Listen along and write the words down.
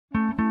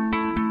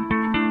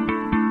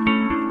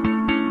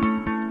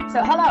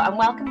So hello and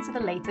welcome to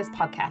the latest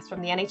podcast from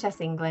the NHS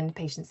England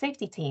Patient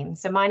Safety Team.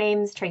 So my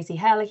name's Tracy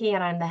Herlihy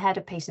and I'm the Head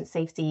of Patient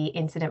Safety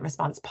Incident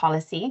Response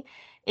Policy.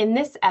 In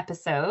this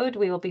episode,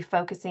 we will be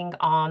focusing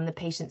on the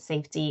Patient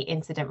Safety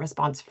Incident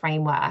Response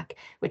Framework,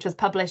 which was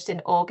published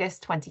in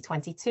August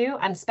 2022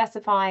 and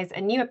specifies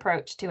a new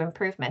approach to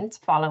improvement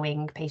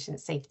following patient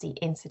safety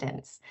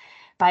incidents.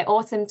 By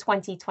autumn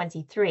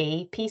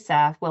 2023,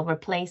 PSIRF will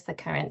replace the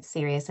current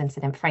Serious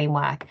Incident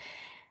Framework.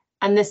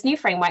 And this new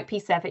framework,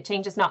 PSIRF, it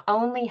changes not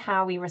only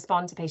how we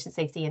respond to patient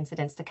safety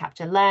incidents to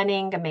capture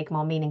learning and make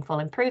more meaningful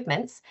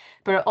improvements,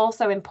 but it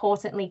also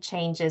importantly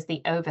changes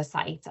the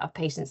oversight of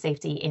patient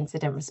safety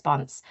incident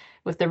response,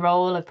 with the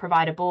role of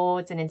provider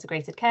boards and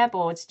integrated care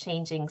boards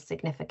changing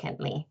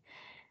significantly.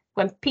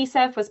 When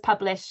PSIRF was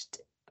published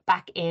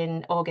back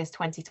in August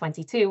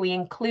 2022, we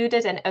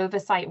included an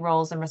oversight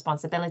roles and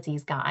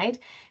responsibilities guide,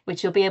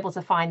 which you'll be able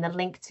to find the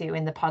link to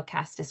in the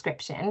podcast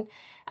description.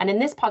 And in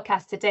this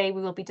podcast today,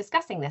 we will be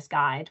discussing this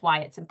guide, why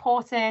it's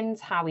important,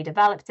 how we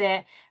developed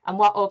it, and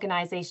what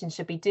organisations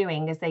should be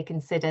doing as they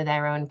consider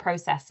their own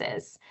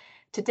processes.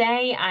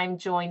 Today, I'm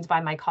joined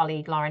by my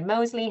colleague Lauren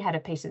Mosley, Head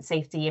of Patient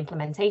Safety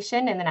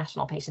Implementation in the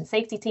National Patient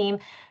Safety Team,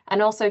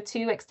 and also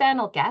two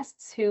external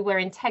guests who were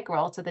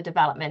integral to the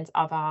development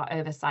of our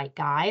oversight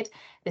guide.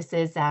 This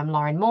is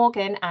Lauren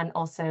Morgan and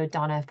also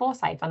Donna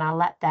Forsyth, and I'll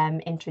let them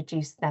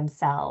introduce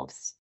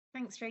themselves.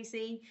 Thanks,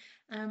 Tracy.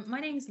 My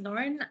name is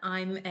Lauren.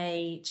 I'm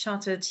a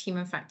Chartered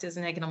Human Factors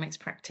and Ergonomics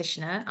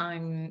practitioner.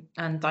 I'm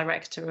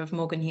Director of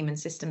Morgan Human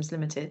Systems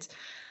Limited.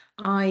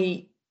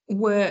 I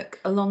work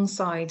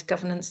alongside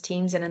governance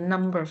teams in a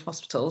number of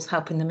hospitals,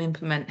 helping them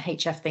implement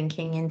HF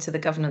thinking into the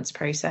governance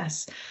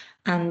process.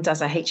 And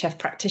as a HF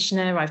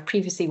practitioner, I've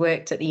previously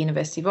worked at the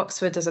University of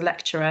Oxford as a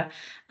lecturer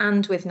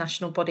and with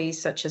national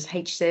bodies such as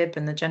HSIB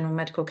and the General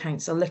Medical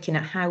Council, looking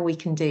at how we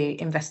can do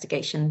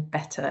investigation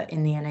better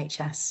in the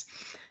NHS.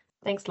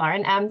 Thanks,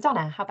 Lauren.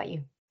 Donna, how about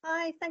you?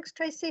 Hi, thanks,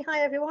 Tracy.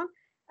 Hi, everyone.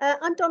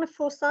 I'm Donna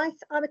Forsyth.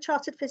 I'm a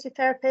chartered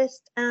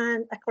physiotherapist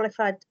and a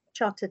qualified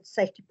chartered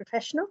safety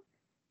professional.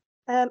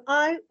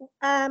 I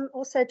am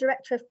also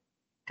Director of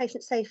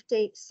Patient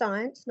Safety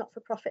Science,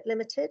 Not-for-Profit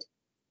Limited.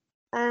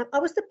 I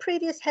was the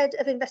previous Head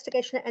of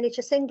Investigation at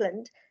NHS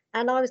England,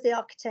 and I was the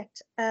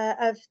architect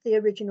of the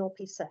original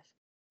PSIRF.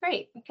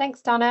 Great.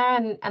 Thanks,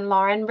 Donna and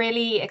Lauren.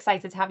 Really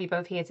excited to have you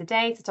both here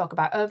today to talk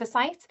about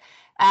oversight.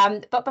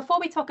 But before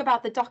we talk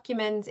about the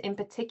document in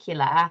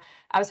particular,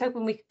 I was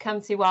hoping we could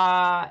come to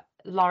our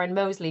Lauren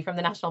Mosley from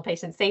the National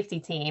Patient Safety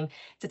Team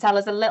to tell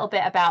us a little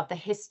bit about the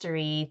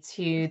history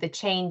to the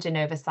change in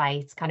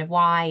oversight, kind of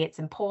why it's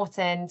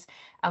important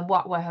and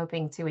what we're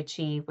hoping to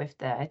achieve with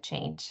the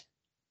change.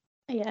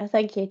 Yeah,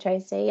 thank you,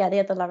 Tracy. Yeah,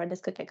 the other Lauren,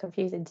 this could get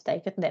confusing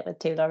today, couldn't it, with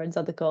two Laurens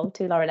on the call,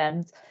 two Lauren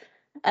M's.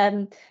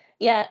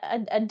 Yeah,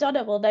 and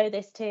Donna will know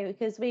this too,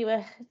 because we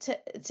were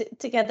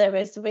together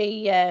as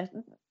we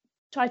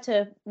tried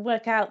to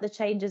work out the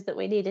changes that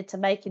we needed to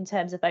make in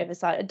terms of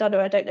oversight. And Donna,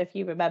 I don't know if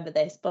you remember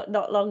this, but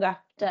not long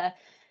after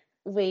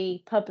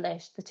we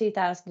published the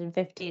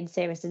 2015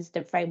 Serious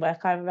Incident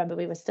Framework, I remember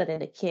we were stood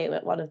in a queue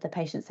at one of the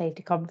patient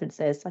safety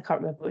conferences. I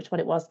can't remember which one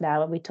it was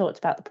now, and we talked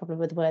about the problem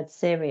with the word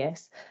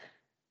serious.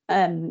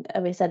 And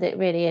we said it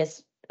really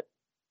is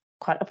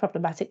quite a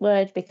problematic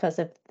word because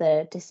of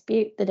the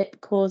dispute that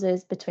it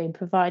causes between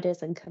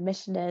providers and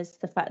commissioners,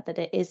 the fact that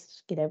it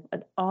is,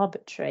 an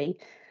arbitrary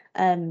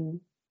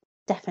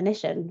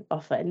definition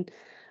often.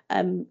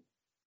 And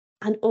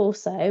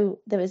also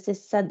there was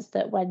this sense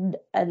that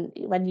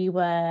when you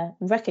were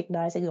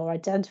recognising or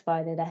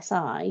identifying an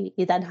SI,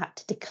 you then had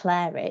to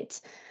declare it.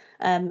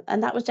 And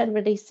that was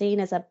generally seen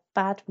as a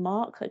bad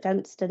mark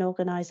against an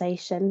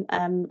organisation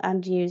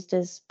and used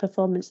as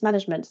performance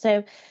management.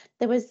 So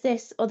there was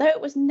this, although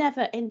it was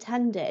never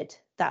intended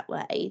that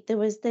way, there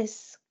was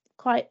this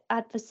quite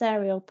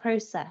adversarial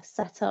process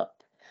set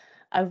up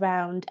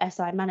around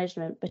SI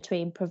management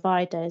between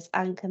providers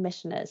and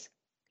commissioners.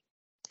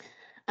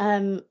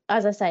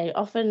 As I say,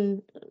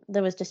 often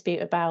there was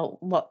dispute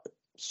about what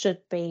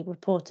should be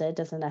reported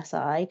as an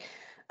SI.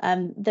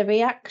 The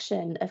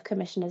reaction of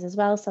commissioners as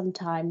well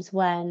sometimes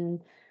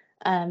when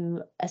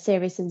a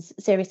serious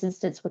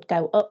incidents would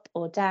go up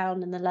or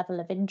down, and the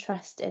level of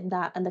interest in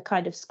that and the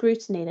kind of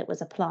scrutiny that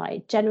was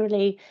applied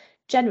generally,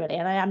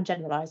 and I am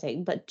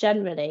generalising, but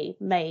generally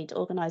made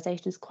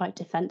organisations quite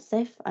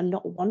defensive and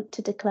not want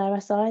to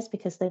declare SIs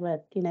because they were,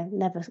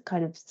 never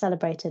kind of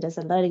celebrated as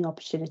a learning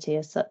opportunity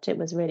as such. It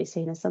was really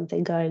seen as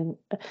something going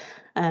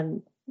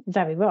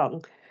very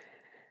wrong.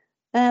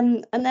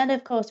 And then,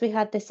 of course, we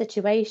had this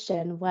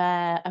situation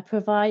where a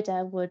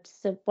provider would,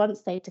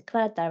 once they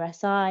declared their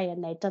SI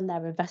and they'd done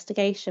their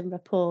investigation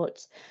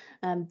report,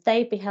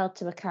 they'd be held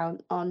to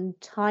account on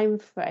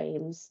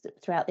timeframes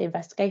throughout the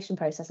investigation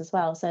process as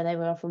well. So they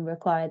were often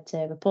required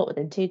to report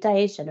within 2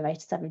 days, generate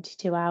a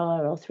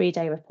 72-hour or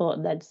 3-day report,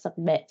 and then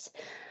submit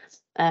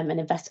an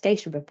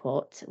investigation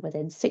report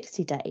within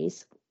 60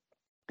 days.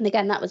 And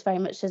again, that was very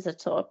much as a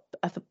sort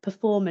of a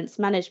performance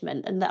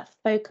management, and that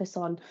focus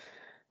on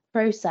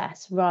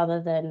process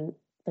rather than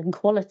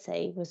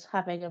quality was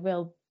having a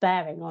real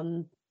bearing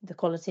on the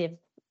quality of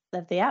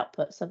the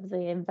outputs of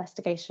the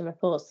investigation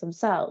reports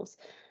themselves.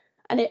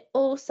 And it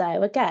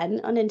also,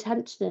 again,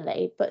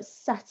 unintentionally, but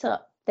set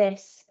up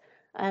this,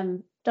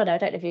 Donna, I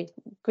don't know if you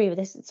agree with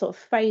this sort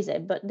of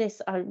phrasing, but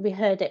this, we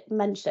heard it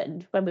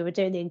mentioned when we were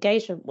doing the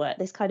engagement work,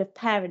 this kind of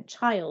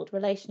parent-child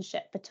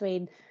relationship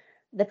between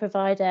the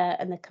provider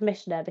and the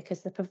commissioner,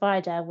 because the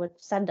provider would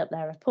send up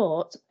their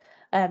report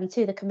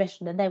to the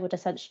commissioner, and they would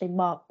essentially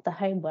mark the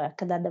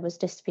homework, and then there was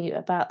dispute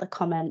about the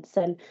comments.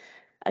 And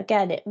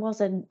again, it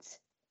wasn't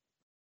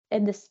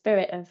in the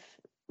spirit of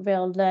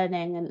real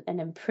learning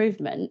and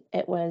improvement.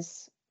 It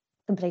was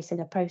completing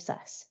a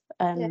process.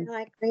 Yeah,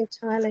 I agree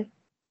entirely.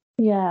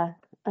 Yeah.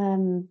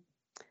 And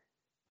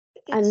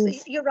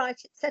you're right,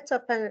 it set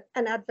up an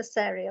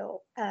adversarial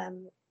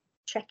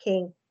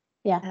checking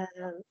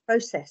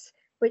process,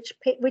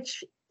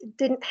 which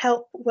didn't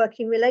help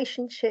working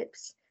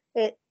relationships.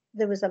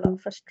 There was a lot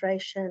of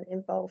frustration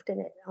involved in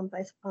it on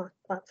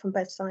from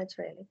both sides,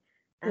 really.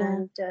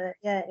 And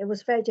it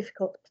was a very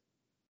difficult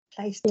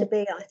place to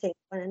be, I think,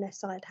 when an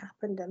SI had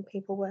happened and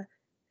people were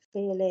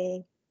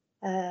feeling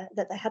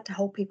that they had to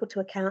hold people to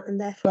account, and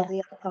therefore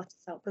the other party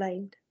felt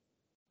blamed.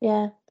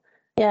 Yeah.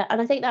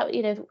 And I think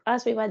that,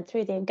 as we went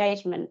through the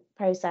engagement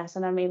process,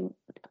 and I mean,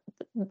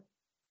 we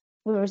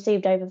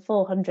received over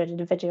 400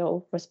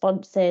 individual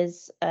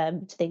responses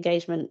to the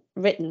engagement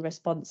written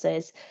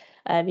responses.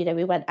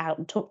 We went out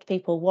and talked to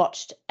people,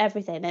 watched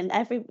everything, and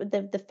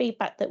the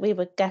feedback that we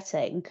were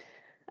getting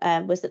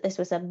was that this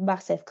was a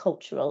massive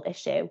cultural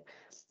issue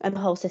and the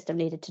whole system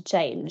needed to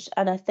change.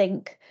 And I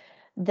think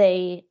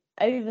the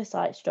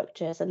oversight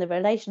structures and the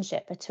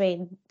relationship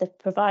between the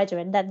provider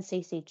and then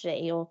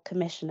CCG or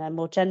commissioner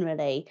more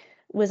generally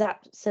was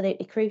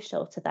absolutely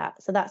crucial to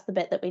that. So that's the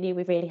bit that we knew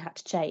we really had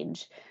to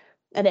change.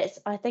 And it's,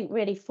 I think,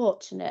 really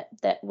fortunate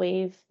that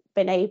we've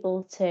been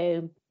able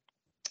to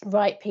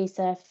write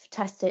PSIRF,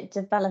 test it,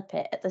 develop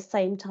it at the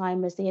same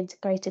time as the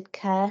integrated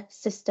care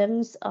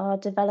systems are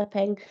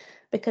developing,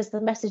 because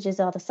the messages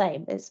are the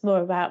same. It's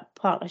more about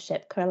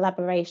partnership,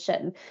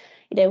 collaboration.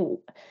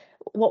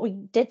 What we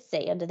did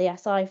see under the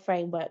SI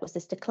framework was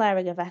this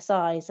declaring of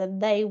SIs, and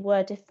they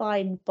were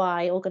defined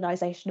by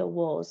organisational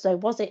wars. So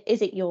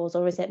is it yours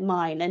or is it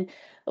mine? And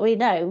we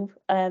know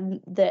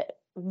that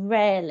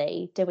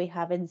rarely do we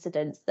have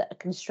incidents that are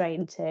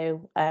constrained to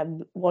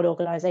one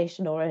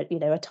organisation or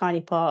a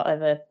tiny part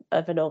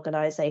of an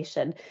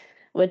organisation.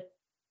 We're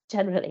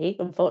generally,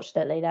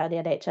 unfortunately, now the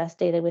NHS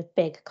dealing with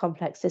big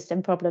complex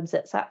system problems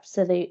that's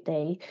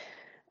absolutely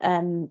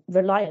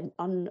reliant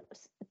on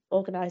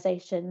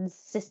organisations,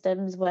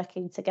 systems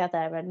working together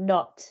and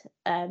not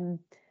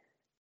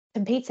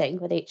competing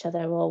with each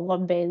other, or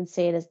one being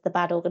seen as the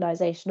bad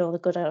organisation or the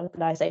good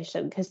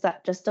organisation, because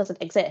that just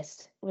doesn't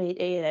exist. We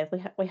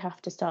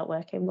have to start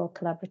working more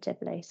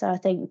collaboratively. So I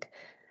think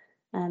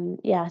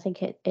I think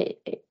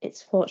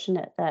it's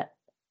fortunate that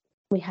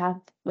we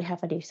have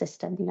a new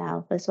system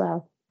now as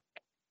well.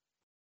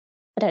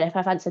 I don't know if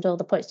I've answered all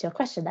the points to your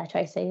question there,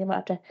 Tracy. You might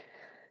have to.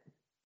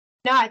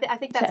 No, I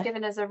think that's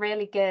given us a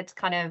really good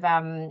kind of,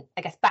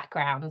 I guess,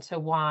 background to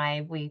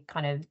why we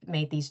kind of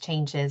made these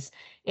changes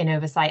in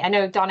oversight. I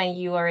know, Donna,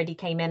 you already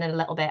came in a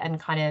little bit and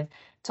kind of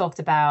talked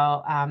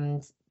about,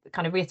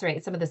 kind of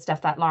reiterated some of the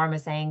stuff that Lauren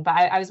was saying. But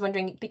I was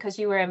wondering, because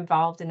you were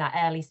involved in that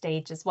early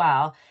stage as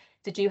well,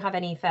 did you have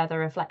any further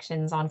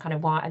reflections on kind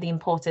of what the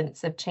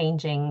importance of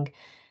changing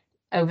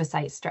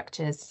oversight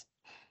structures?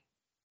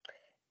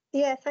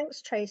 Yeah,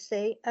 thanks,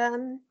 Tracy.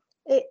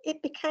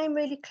 It became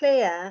really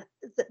clear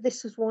that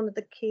this was one of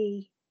the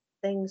key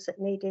things that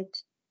needed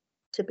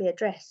to be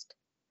addressed.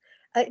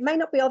 It may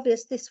not be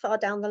obvious this far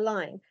down the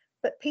line,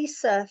 but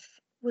PSIRF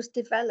was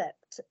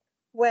developed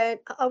when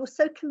I was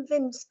so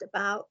convinced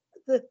about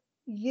the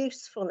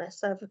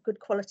usefulness of a good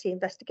quality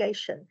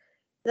investigation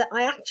that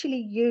I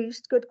actually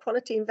used good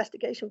quality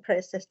investigation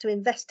process to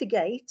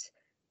investigate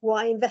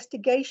why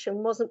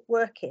investigation wasn't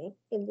working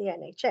in the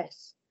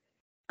NHS.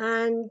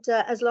 And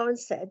as Lauren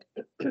said,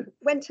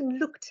 went and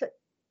looked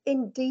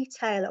in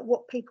detail at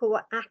what people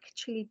were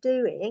actually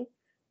doing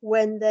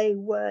when they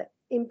were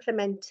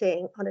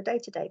implementing on a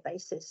day-to-day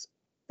basis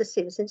the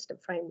serious incident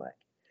framework.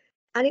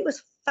 And it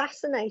was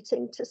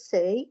fascinating to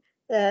see.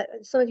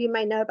 Some of you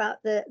may know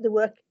about the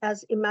work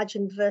as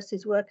imagined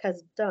versus work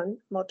as done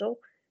model,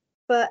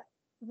 but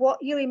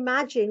what you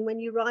imagine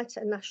when you write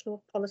a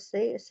national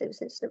policy, a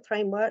serious incident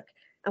framework,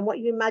 and what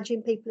you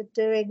imagine people are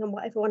doing and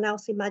what everyone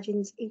else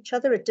imagines each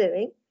other are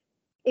doing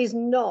is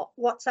not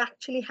what's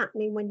actually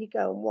happening when you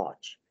go and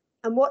watch.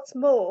 And what's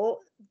more,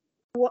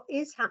 what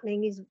is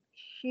happening is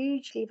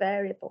hugely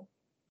variable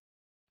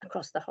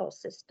across the whole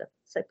system.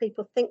 So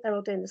people think they're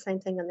all doing the same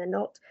thing and they're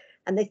not,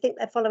 and they think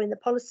they're following the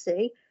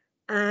policy.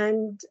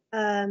 And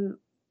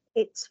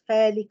it's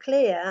fairly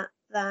clear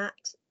that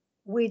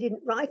we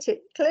didn't write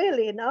it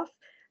clearly enough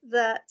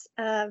that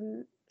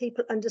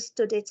people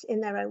understood it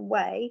in their own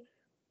way,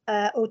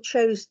 or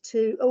chose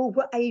to, or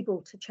were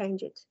able to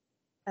change it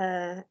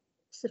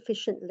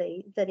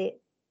sufficiently that it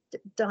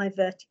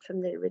diverted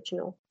from the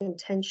original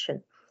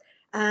intention.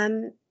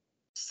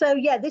 So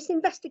yeah, this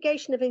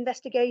investigation of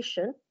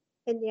investigation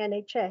in the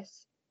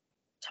NHS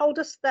told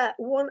us that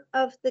one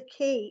of the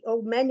key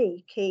or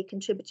many key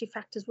contributory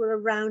factors were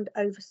around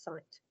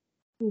oversight,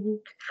 how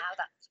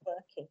that's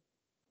working.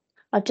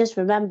 I've just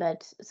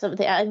remembered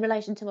something in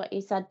relation to what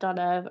you said,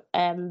 Donna,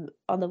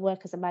 on the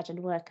workers imagined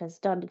workers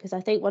done, because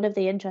I think one of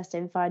the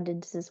interesting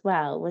findings as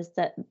well was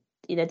that,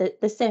 you know, the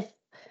CIF,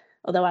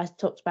 although I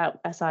talked about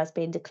SIs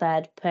being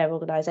declared per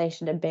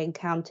organisation and being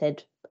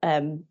counted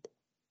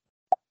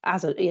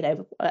as a, you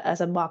know,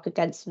 as a mark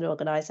against an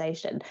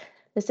organisation,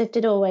 the CIF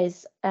did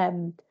always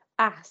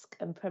ask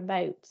and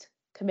promote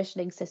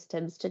commissioning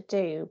systems to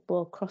do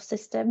more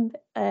cross-system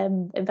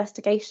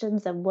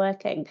investigations and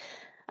working,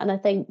 and I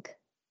think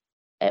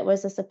it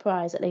was a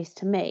surprise, at least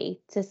to me,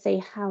 to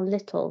see how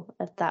little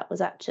of that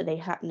was actually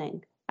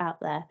happening out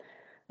there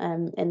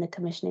in the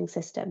commissioning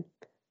system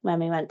when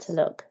we went to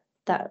look.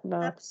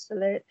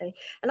 Absolutely.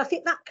 And I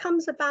think that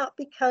comes about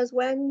because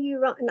when you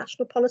write a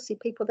national policy,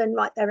 people then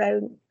write their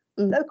own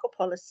local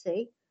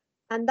policy,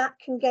 and that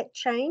can get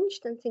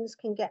changed and things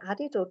can get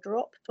added or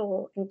dropped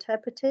or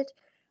interpreted.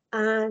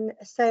 And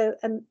so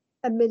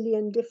a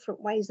million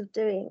different ways of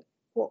doing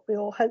what we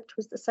all hoped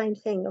was the same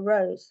thing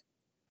arose.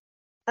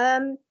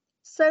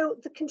 So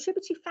the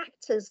contributory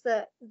factors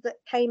that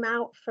came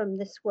out from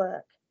this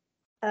work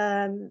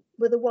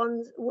were the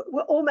ones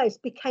were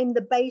almost became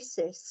the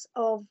basis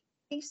of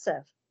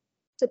PSIRF.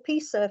 So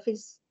PSIRF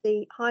is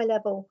the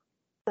high-level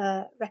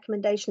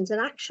recommendations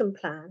and action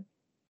plan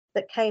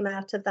that came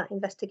out of that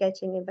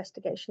investigation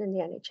in the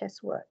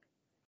NHS work.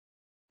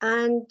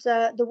 And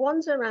the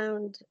ones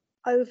around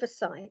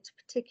oversight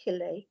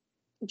particularly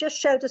just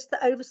showed us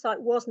that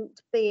oversight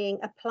wasn't being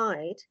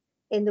applied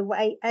in the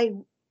way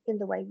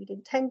we'd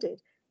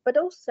intended, but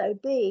also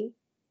B,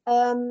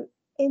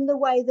 in the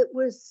way that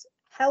was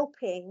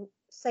helping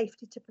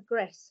safety to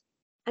progress.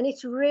 And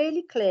it's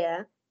really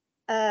clear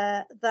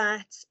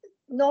that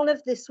none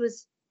of this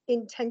was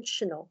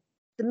intentional.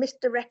 The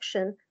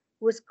misdirection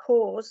was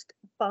caused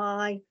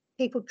by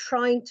people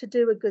trying to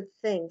do a good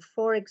thing.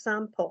 For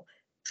example,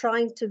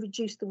 trying to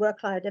reduce the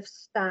workload of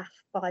staff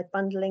by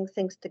bundling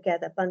things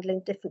together,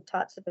 bundling different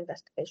types of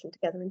investigation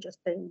together and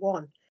just doing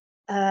one.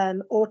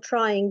 Or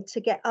trying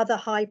to get other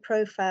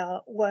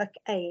high-profile work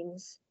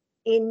aims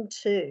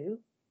into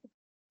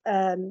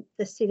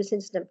the serious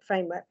incident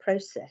framework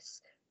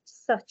process,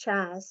 such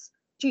as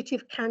duty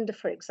of candour,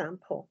 for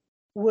example,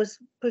 was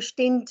pushed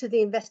into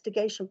the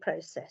investigation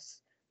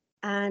process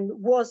and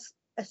was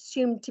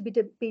assumed to be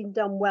being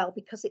done well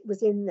because it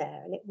was in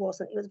there, and it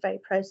wasn't. It was very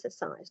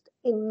processised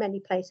in many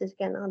places.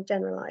 Again, I'm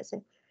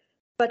generalising,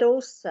 but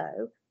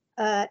also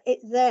it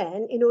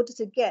then, in order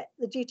to get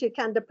the duty of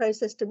candour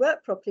process to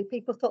work properly,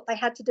 people thought they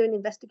had to do an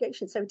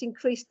investigation. So it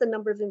increased the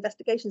number of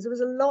investigations. There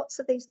was lots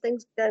of these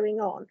things going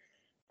on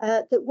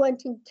that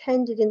weren't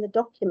intended in the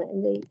document,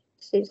 in the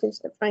Serious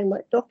Incident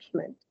Framework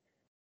document.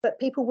 But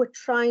people were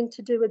trying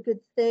to do a good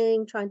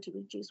thing, trying to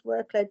reduce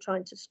workload,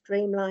 trying to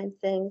streamline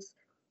things.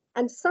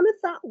 And some of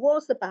that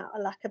was about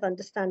a lack of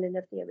understanding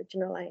of the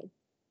original aim.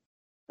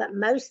 But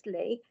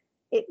mostly,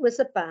 it was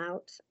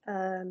about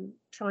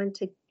trying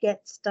to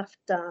get stuff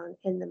done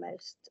in the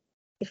most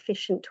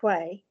efficient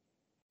way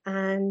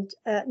and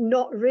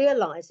not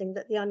realising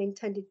that the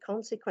unintended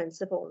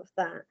consequence of all of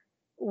that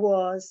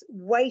was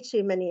way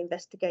too many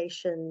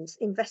investigations,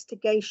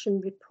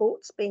 investigation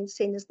reports being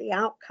seen as the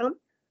outcome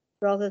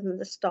rather than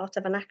the start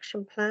of an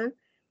action plan.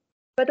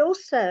 But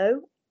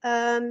also,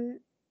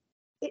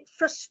 it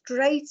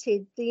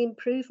frustrated the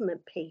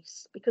improvement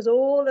piece because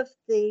all of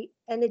the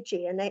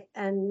energy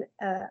and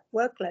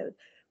workload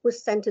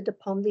was centred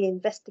upon the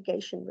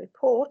investigation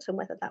report and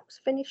whether that was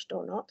finished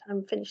or not,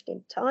 and finished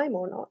in time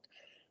or not,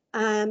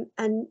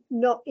 and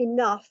not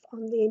enough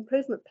on the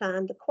improvement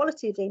plan, the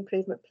quality of the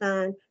improvement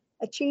plan,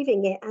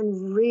 achieving it,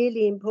 and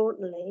really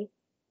importantly,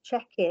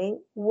 checking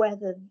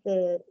whether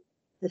the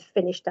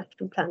finished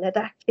action plan had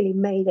actually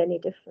made any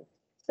difference.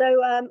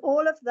 So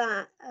all of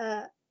that,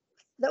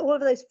 all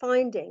of those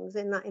findings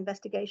in that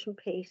investigation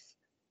piece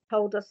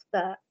told us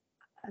that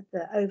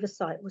the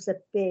oversight was a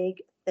big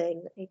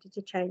thing that needed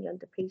to change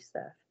under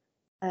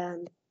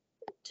PSIRF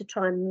to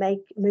try and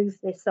move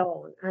this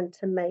on and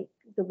to make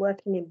the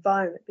working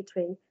environment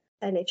between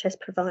NHS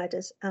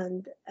providers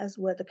and, as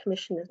were the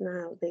commissioners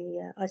now,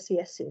 the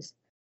ICSs,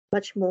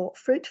 much more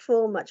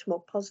fruitful, much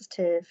more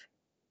positive,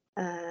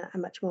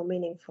 and much more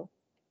meaningful.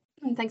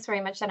 Thanks very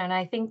much, Anna. And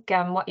I think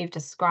what you've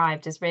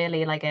described is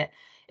really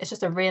it's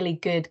just a really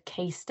good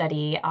case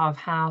study of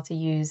how to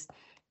use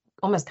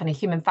almost kind of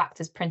human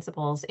factors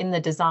principles in the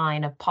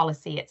design of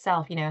policy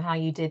itself. You know, how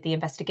you did the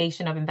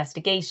investigation of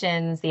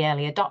investigations, the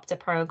early adopter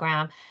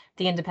program,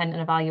 the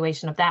independent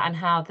evaluation of that, and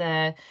how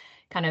the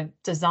kind of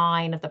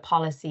design of the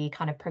policy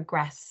kind of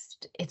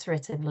progressed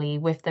iteratively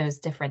with those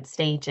different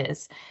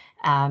stages.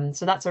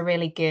 So that's a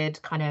really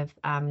good kind of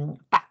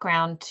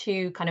background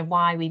to kind of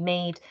why we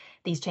made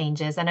these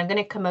changes. And I'm going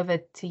to come over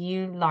to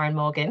you, Lauren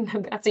Morgan. I'm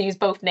going to have to use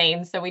both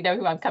names so we know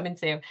who I'm coming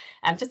to,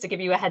 just to give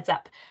you a heads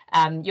up.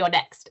 You're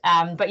next.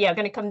 But yeah, I'm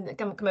going to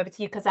come over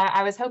to you because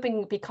I was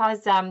hoping,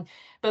 because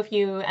both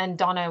you and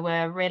Donna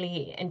were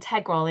really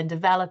integral in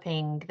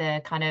developing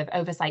the kind of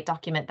oversight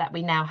document that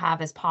we now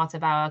have as part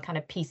of our kind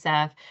of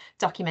PSERF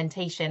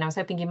documentation. I was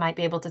hoping you might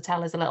be able to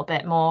tell us a little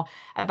bit more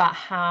about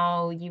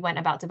how you went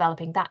about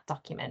developing that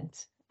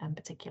document in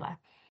particular.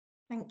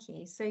 Thank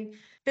you. So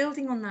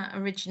building on that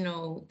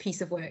original piece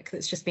of work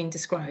that's just been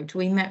described,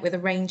 we met with a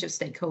range of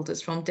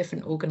stakeholders from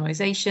different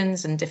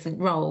organisations and different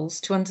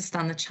roles to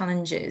understand the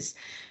challenges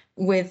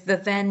with the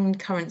then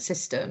current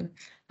system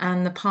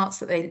and the parts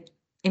that they,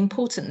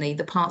 importantly,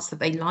 the parts that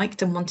they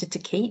liked and wanted to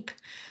keep.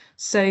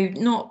 So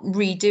not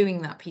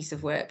redoing that piece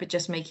of work, but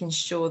just making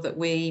sure that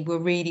we were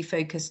really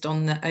focused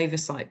on the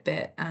oversight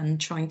bit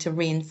and trying to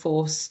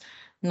reinforce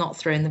not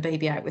throwing the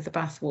baby out with the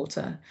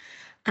bathwater.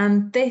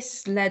 And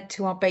this led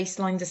to our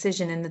baseline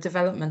decision in the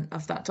development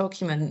of that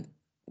document,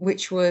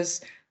 which was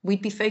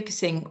we'd be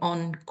focusing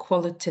on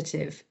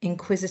qualitative,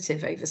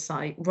 inquisitive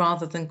oversight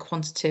rather than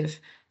quantitative,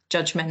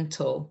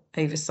 judgmental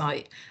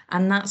oversight.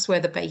 And that's where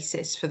the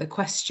basis for the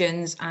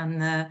questions and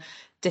the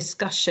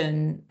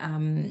discussion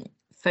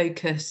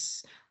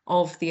focus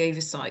of the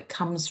oversight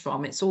comes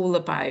from. It's all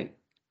about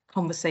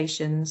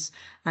conversations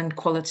and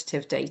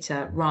qualitative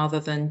data rather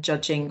than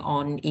judging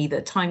on either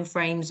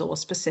timeframes or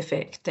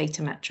specific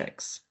data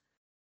metrics.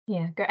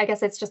 Yeah, I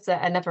guess it's just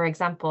another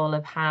example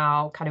of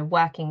how kind of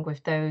working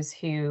with those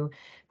who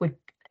would,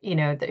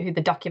 who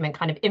the document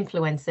kind of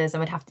influences and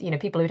would have to,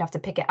 people who'd have to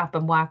pick it up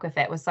and work with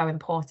it was so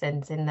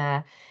important in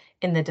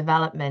the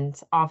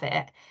development of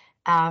it.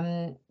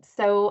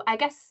 So I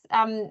guess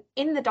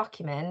in the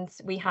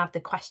document, we have the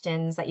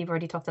questions that you've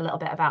already talked a little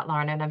bit about,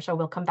 Lauren, and I'm sure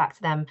we'll come back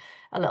to them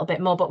a little bit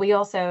more. But we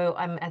also,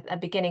 at the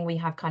beginning, we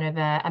have kind of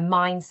a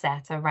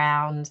mindset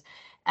around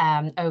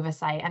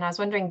oversight. And I was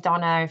wondering,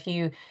 Donna, if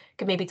you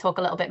could maybe talk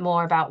a little bit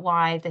more about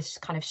why this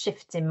kind of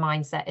shift in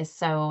mindset is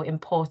so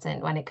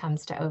important when it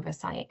comes to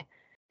oversight.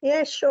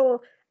 Yeah, sure.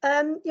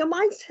 Your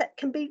mindset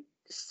can be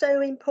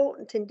so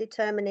important in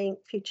determining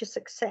future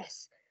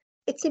success.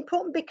 It's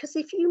important because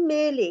if you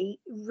merely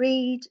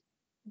read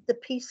the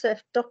PSERF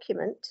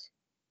document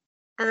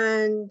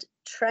and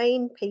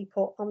train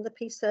people on the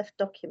PSERF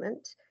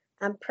document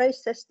and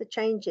process the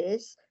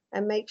changes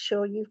and make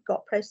sure you've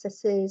got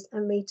processes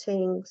and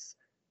meetings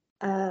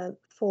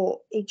for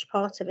each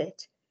part of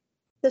it,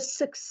 the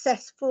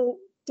successful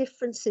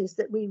differences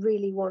that we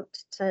really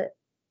want to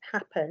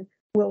happen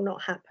will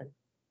not happen.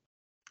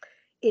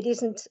 It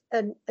isn't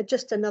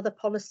just another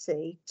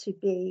policy to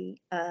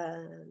be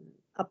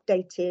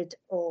updated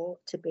or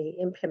to be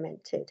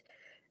implemented.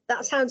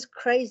 That sounds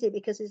crazy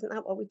because isn't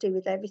that what we do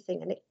with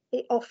everything? And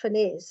it often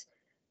is.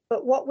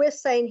 But what we're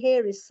saying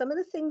here is some of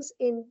the things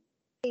in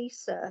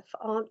PSERF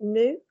aren't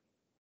new.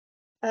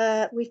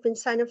 We've been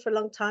saying them for a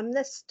long time and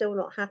they're still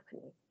not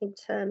happening in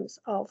terms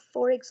of,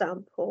 for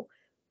example,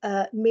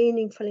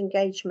 meaningful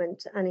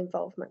engagement and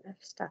involvement of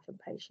staff and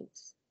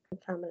patients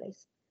and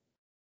families.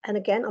 And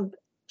again, I'm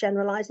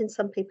generalizing,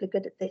 some people are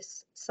good at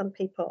this, some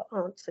people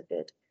aren't so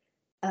good.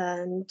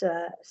 And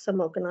some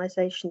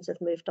organizations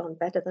have moved on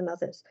better than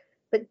others.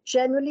 But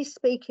generally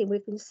speaking,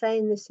 we've been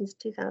saying this since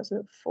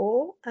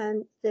 2004,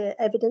 and the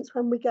evidence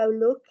when we go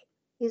look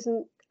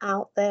isn't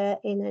out there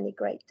in any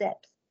great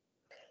depth.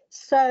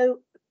 So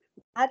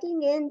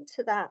adding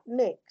into that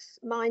mix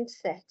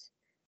mindset,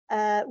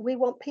 we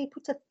want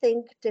people to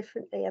think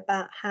differently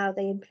about how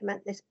they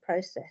implement this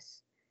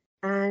process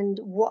and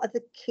what are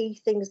the key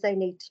things they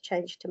need to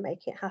change to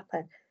make it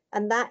happen.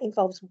 And that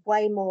involves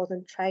way more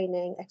than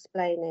training,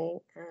 explaining,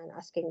 and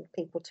asking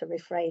people to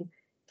refrain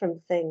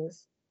from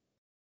things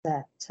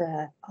that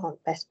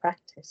aren't best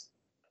practice.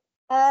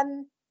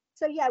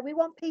 So yeah, we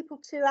want people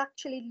to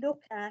actually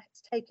look at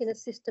taking a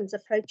systems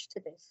approach to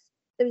this.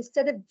 So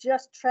instead of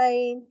just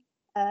train,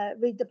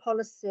 read the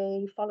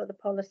policy, follow the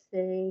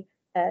policy,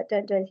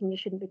 don't do anything you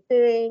shouldn't be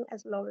doing,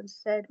 as Lauren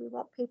said, we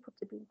want people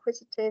to be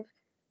inquisitive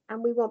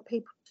and we want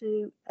people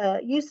to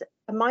use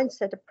a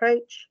mindset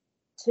approach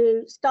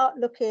to start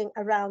looking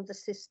around the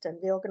system,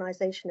 the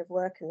organisation of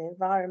work and the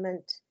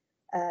environment,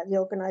 the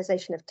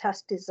organisation of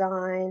task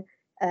design,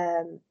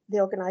 the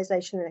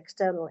organisation and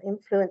external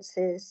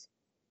influences,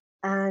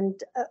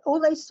 and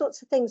all those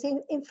sorts of things.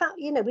 In fact,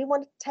 we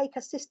want to take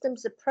a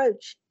systems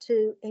approach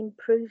to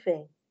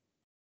improving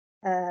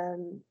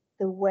the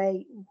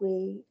way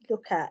we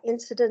look at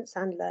incidents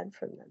and learn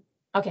from them.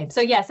 Okay,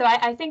 so yeah, so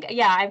I think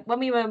when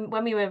we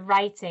were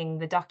writing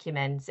the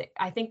document,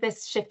 I think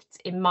this shift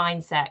in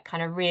mindset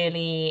kind of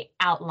really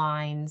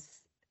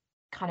outlines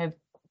kind of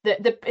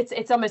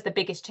it's almost the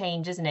biggest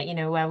change, isn't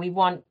it? Where we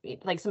want,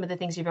 like some of the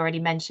things you've already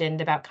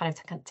mentioned about kind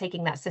of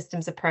taking that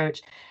systems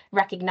approach,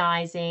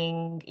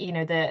 recognizing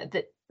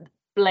the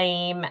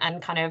blame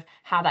and kind of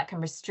how that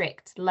can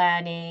restrict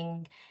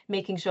learning,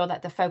 making sure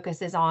that the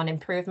focus is on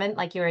improvement,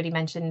 like you already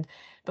mentioned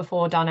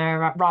before,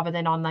 Donna, rather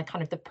than on the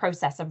kind of the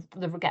process of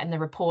getting the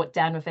report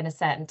done within a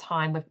certain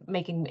time, with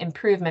making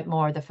improvement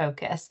more of the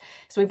focus.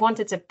 So we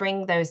wanted to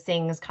bring those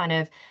things kind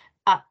of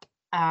up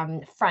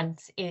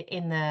front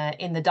in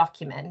the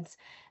document.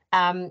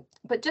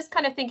 But just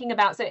kind of thinking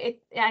about, so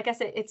I guess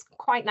it's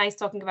quite nice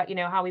talking about,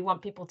 how we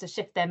want people to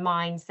shift their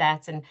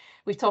mindset. And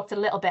we've talked a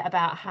little bit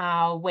about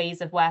how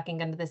ways of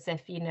working under the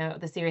SIF,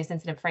 the serious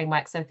incident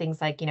framework. So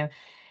things like,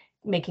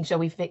 making sure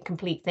we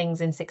complete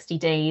things in 60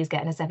 days,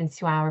 getting a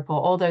 72-hour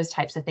report, all those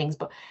types of things.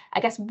 But I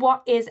guess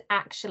what is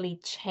actually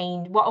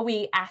changed? What are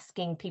we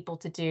asking people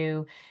to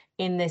do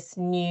in this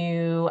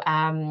new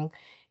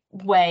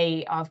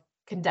way of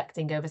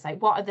conducting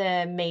oversight? What are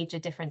the major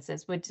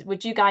differences?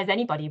 Would you guys,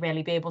 anybody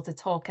really, be able to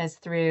talk us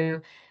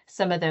through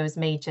some of those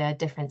major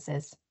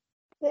differences?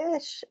 Yeah,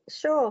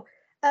 sure.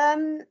 I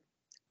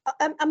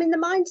mean, the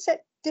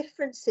mindset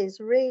differences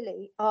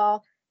really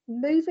are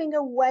moving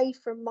away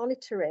from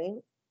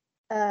monitoring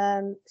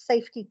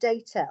safety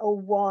data or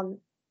one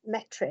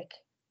metric,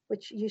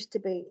 which used to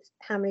be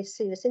how many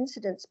serious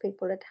incidents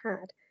people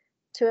had,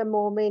 to a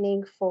more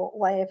meaningful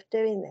way of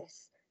doing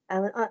this.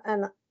 And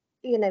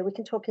we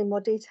can talk in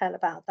more detail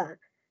about that.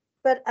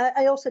 But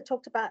I also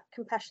talked about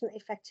compassionate,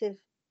 effective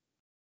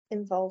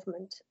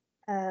involvement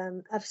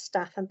of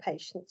staff and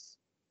patients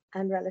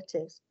and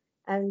relatives.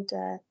 And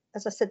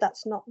as I said,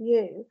 that's not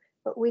new,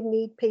 but we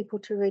need people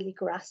to really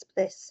grasp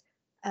this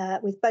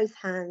with both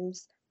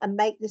hands and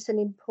make this an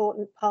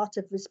important part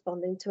of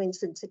responding to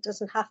incidents. It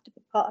doesn't have to be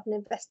part of an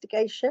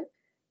investigation.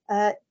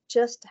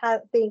 Just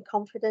being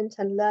confident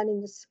and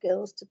learning the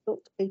skills to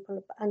talk to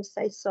people and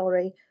say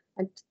sorry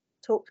and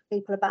talk to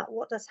people about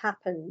what has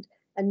happened,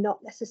 and not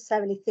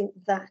necessarily think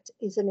that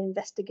is an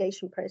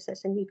investigation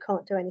process and you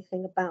can't do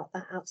anything about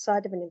that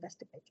outside of an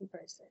investigation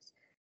process.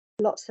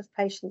 Lots of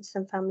patients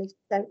and families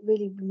don't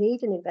really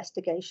need an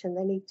investigation.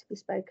 They need to be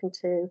spoken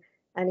to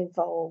and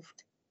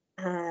involved,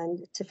 and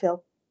to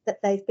feel that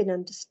they've been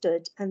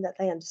understood and that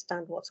they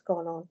understand what's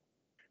gone on.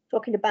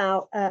 Talking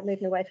about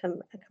moving away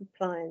from a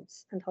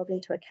compliance and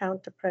holding to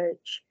account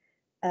approach,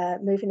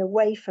 moving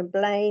away from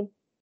blame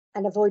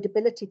and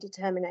avoidability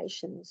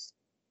determinations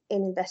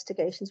in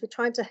investigations. We're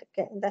trying to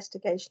get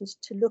investigations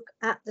to look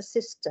at the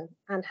system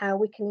and how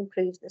we can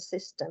improve the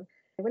system.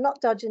 We're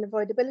not dodging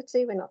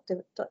avoidability, we're not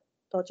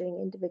dodging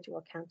individual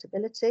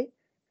accountability.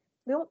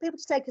 We want people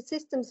to take a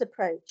systems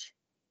approach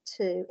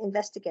to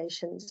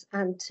investigations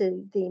and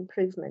to the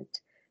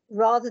improvement,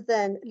 rather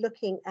than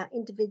looking at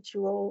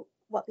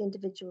what the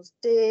individuals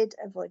did,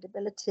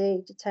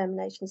 avoidability,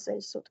 determinations,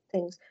 those sort of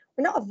things.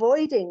 We're not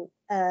avoiding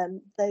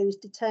those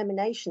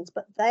determinations,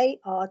 but they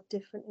are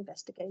different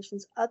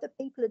investigations. Other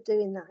people are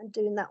doing that and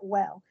doing that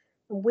well.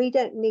 And we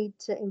don't need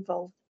to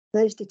involve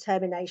those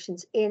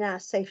determinations in our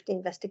safety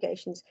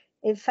investigations.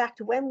 In fact,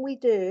 when we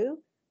do,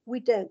 we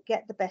don't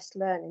get the best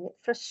learning. It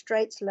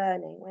frustrates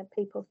learning when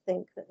people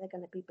think that they're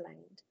going to be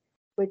blamed.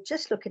 We're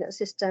just looking at the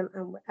system,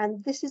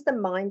 and this is the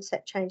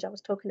mindset change I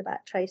was talking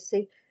about,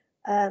 Tracy,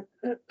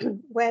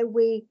 where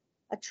we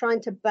are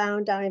trying to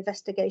bound our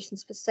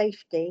investigations for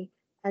safety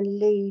and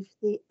leave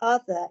the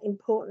other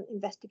important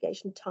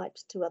investigation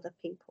types to other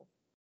people.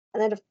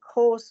 And then, of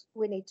course,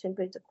 we need to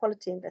improve the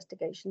quality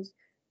investigations,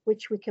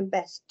 which we can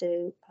best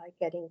do by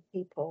getting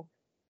people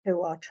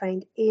who are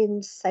trained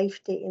in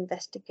safety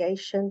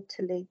investigation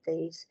to lead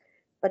these,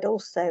 but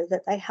also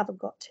that they haven't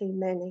got too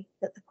many,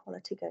 that the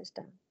quality goes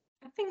down.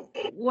 I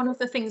think one of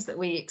the things that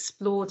we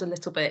explored a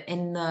little bit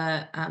in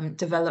the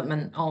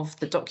development of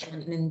the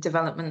document and in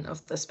development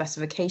of the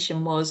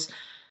specification was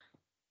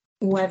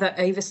whether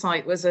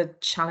oversight was a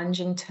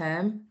challenging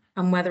term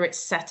and whether it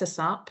set us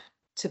up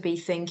to be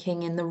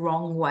thinking in the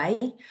wrong way.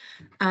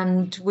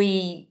 And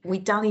we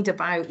dallied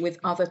about with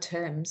other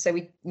terms. So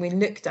we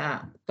looked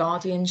at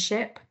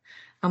guardianship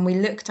and we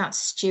looked at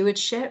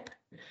stewardship,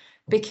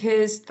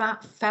 because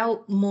that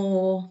felt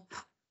more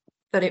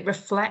that it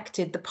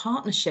reflected the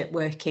partnership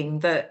working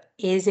that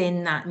is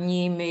in that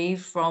new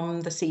move from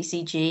the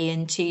CCG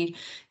into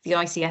the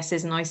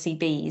ICSs and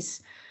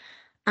ICBs.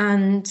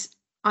 And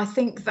I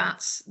think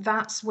that's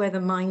where the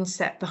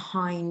mindset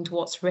behind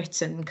what's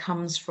written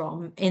comes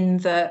from, in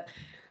that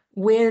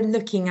we're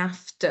looking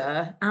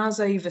after, as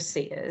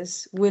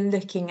overseers, we're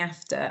looking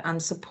after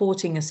and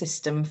supporting a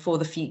system for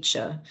the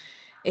future.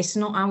 It's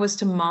not ours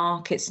to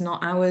mark, it's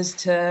not ours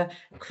to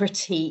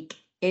critique,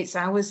 it's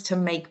ours to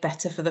make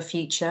better for the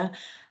future,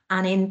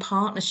 and in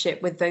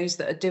partnership with those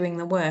that are doing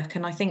the work.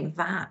 And I think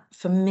that,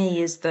 for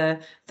me, is the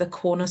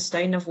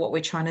cornerstone of what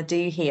we're trying to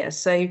do here.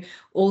 So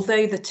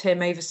although the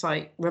term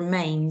oversight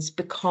remains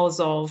because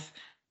of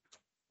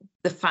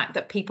the fact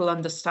that people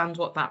understand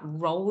what that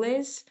role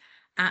is,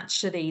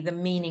 actually the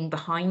meaning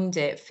behind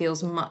it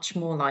feels much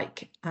more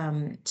like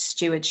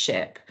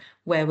stewardship,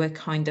 where we're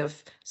kind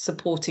of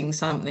supporting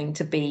something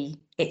to be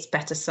its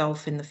better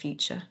self in the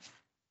future.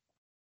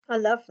 I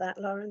love that,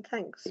 Lauren.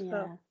 Thanks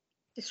for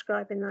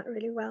describing that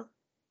really well.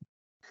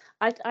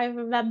 I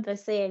remember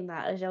seeing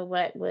that as your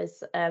work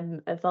was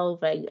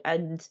evolving,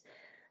 and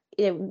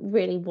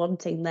really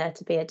wanting there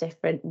to be a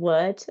different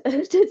word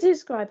to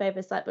describe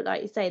oversight. But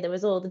like you say, there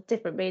was all the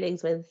different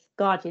meanings with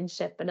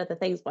guardianship and other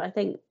things. But I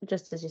think,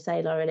 just as you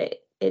say, Lauren,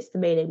 it's the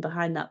meaning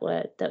behind that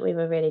word that we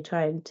were really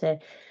trying to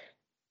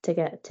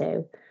get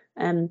to.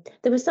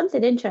 There was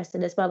something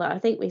interesting as well that I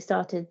think we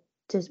started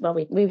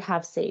we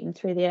have seen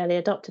through the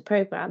early adopter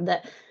program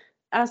that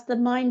as the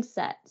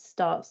mindset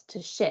starts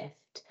to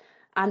shift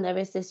and there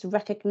is this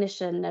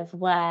recognition of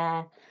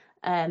where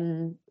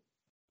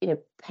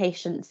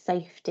patient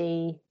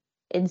safety,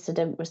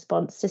 incident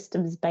response,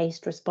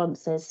 systems-based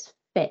responses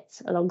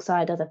fit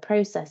alongside other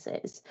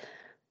processes,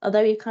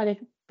 although you're kind of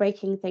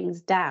breaking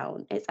things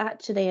down, it's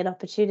actually an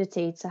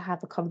opportunity to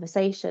have a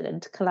conversation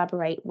and to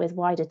collaborate with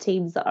wider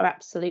teams that are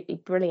absolutely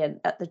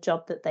brilliant at the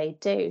job that they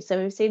do.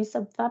 So we've seen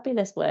some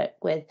fabulous work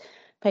with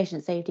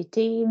patient safety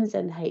teams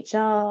and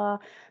HR,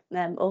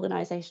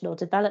 organisational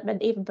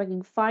development, even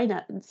bringing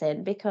finance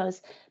in,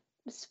 because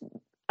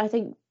I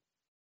think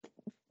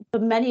for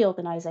many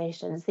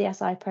organisations, the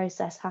SI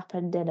process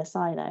happened in a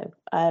silo.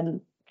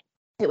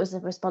 It was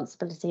the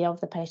responsibility of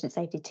the patient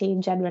safety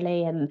team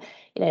generally, and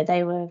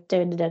they were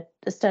doing a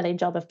sterling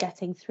job of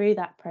getting through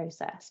that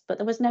process. But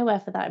there was nowhere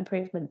for that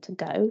improvement to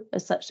go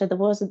as such. So there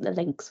wasn't the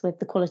links with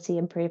the quality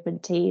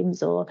improvement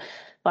teams or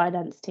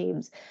finance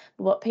teams.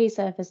 But what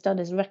PSERF has done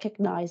is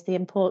recognise the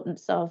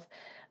importance of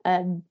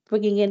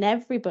bringing in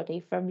everybody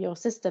from your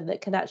system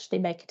that can actually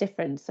make a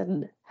difference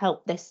and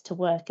help this to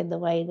work in the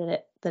way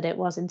that it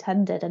was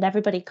intended. And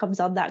everybody comes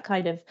on that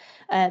kind of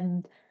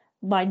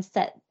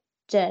mindset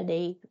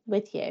journey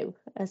with you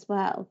as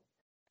well.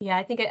 Yeah,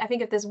 I think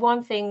if there's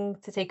one thing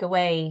to take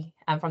away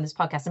from this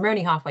podcast, and we're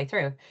only halfway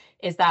through,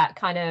 is that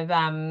kind of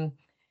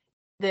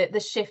the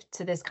shift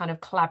to this kind of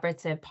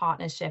collaborative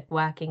partnership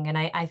working. And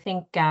I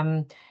think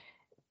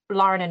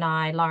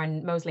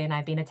Lauren Mosley and I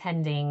have been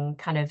attending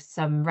kind of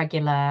some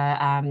regular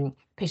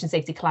patient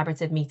safety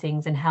collaborative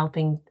meetings and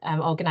helping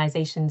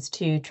organizations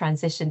to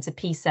transition to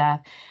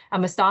PSERF.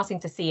 And we're starting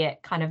to see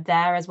it kind of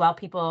there as well.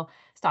 People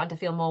starting to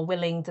feel more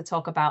willing to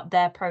talk about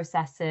their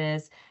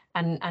processes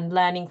and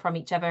learning from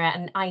each other,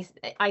 and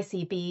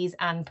ICBs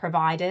and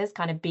providers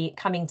kind of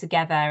coming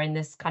together in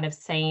this kind of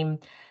same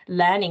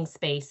learning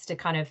space to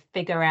kind of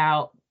figure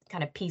out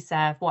kind of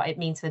PSERF, what it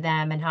means for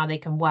them and how they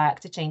can work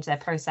to change their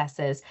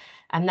processes.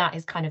 And that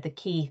is kind of the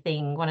key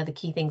thing. One of the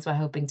key things we're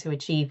hoping to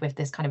achieve with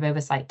this kind of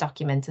oversight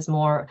document is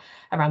more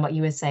around what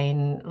you were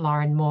saying,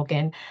 Lauren,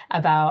 Morgan,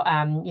 about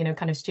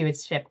kind of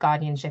stewardship,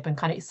 guardianship, and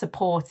kind of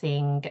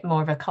supporting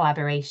more of a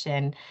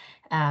collaborative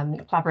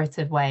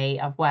way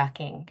of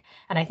working.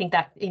 And I think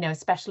that,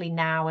 especially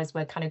now as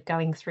we're kind of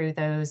going through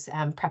those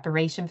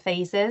preparation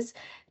phases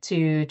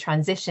to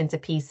transition to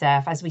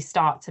PSERF, as we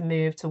start to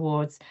move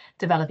towards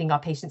developing our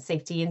patient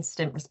safety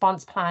incident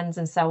response plans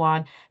and so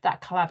on,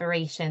 that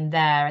collaboration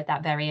there at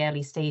that very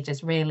early stage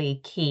is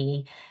really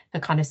key for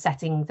kind of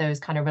setting those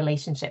kind of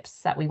relationships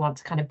that we want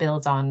to kind of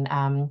build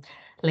on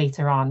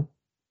later on.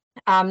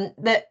 I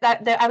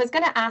was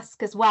going to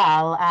ask as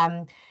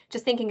well,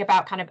 just thinking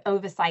about kind of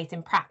oversight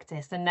in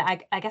practice, and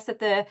I guess at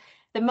the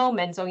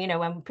moment, or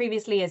when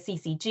previously as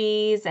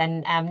CCGs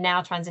and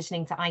now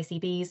transitioning to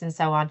ICBs and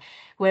so on,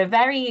 we're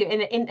very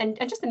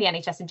and just in the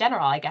NHS in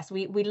general, I guess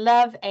we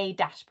love a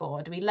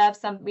dashboard. We love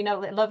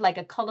love like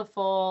a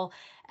colourful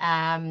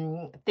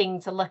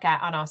thing to look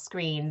at on our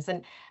screens.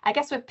 And I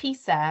guess with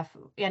PSERF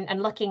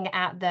and looking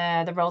at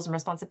the roles and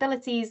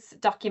responsibilities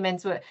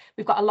documents,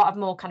 we've got a lot of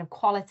more kind of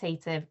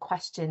qualitative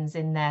questions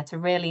in there to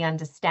really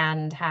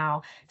understand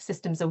how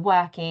systems are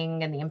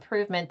working and the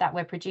improvement that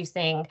we're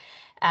producing.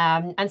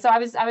 And so I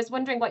was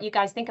wondering what you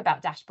guys think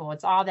about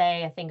dashboards. Are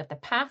they a thing of the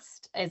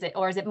past? Is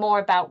it more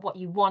about what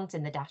you want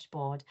in the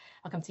dashboard?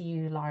 I'll come to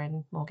you,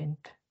 Lauren, Morgan.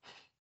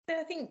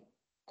 I think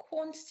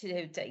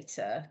quantitative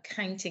data,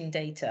 counting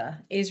data,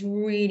 is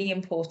really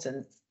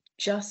important,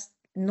 just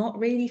not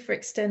really for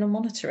external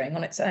monitoring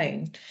on its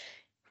own.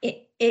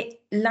 It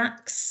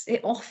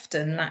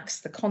often lacks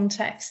the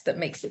context that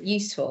makes it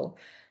useful.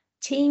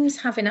 Teams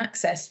having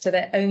access to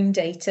their own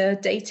data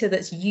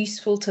that's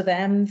useful to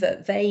them,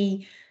 that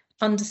they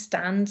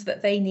understand,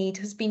 that they need,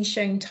 has been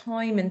shown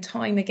time and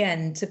time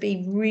again to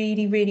be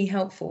really, really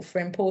helpful for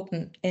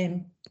improvement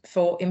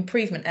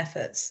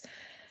efforts.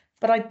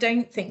 But I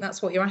don't think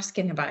that's what you're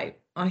asking about.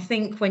 I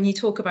think when you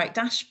talk about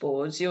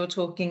dashboards, you're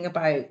talking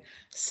about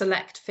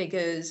select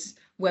figures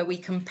where we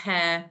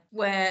compare,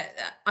 where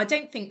I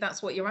don't think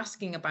that's what you're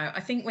asking about.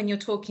 I think when you're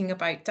talking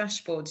about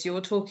dashboards, you're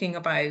talking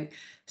about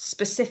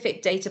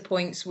specific data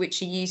points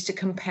which are used to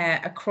compare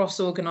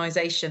across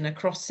organisation,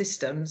 across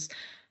systems,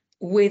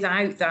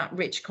 without that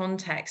rich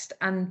context.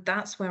 And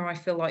that's where I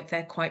feel like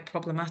they're quite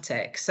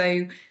problematic.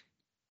 So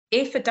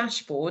if a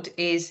dashboard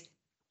is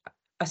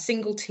a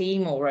single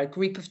team or a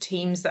group of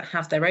teams that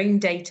have their own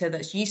data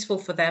that's useful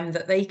for them,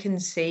 that they can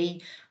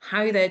see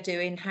how they're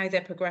doing, how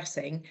they're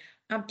progressing,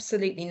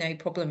 absolutely no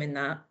problem in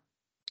that,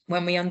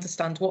 when we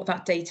understand what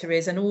that data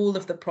is and all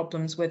of the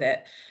problems with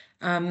it.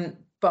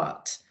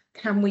 But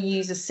can we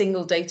use a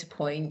single data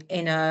point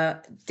in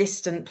a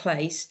distant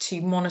place to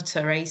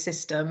monitor a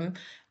system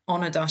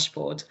on a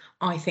dashboard?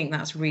 I think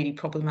that's really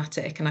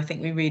problematic, and I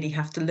think we really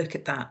have to look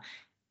at that.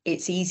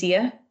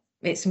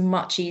 It's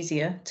much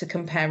easier to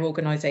compare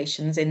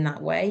organisations in that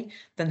way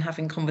than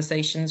having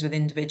conversations with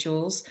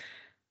individuals.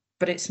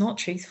 but it's not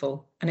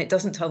truthful and it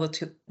doesn't tell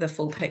the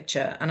full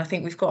picture. And I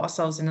think we've got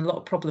ourselves in a lot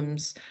of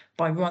problems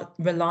by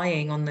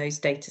relying on those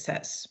data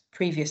sets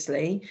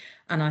previously.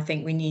 And I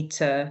think we need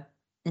to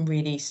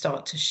really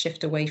start to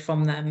shift away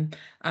from them.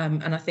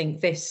 And I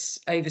think this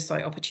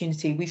oversight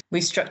opportunity,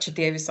 we've structured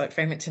the oversight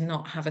framework to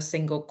not have a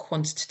single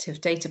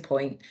quantitative data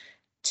point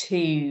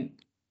to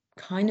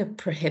kind of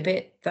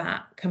prohibit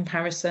that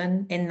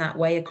comparison in that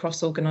way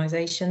across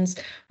organisations.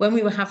 When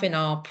we were having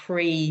our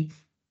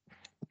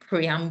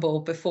preamble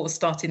before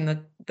starting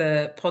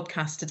the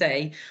podcast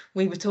today,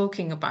 we were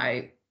talking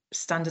about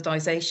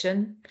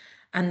standardization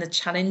and the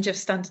challenge of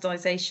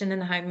standardization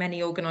and how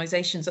many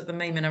organizations at the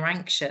moment are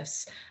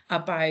anxious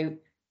about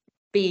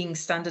being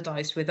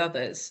standardized with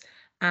others.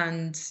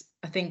 And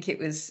I think it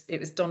was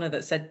Donna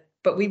that said,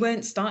 but we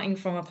weren't starting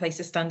from a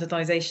place of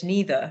standardization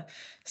either.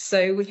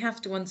 So we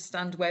have to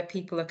understand where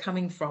people are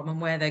coming from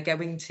and where they're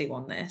going to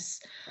on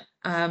this.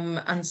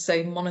 And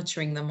so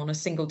monitoring them on a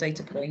single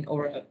data point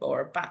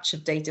or a batch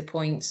of data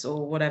points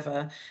or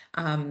whatever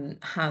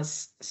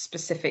has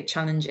specific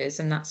challenges.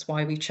 And that's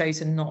why we've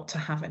chosen not to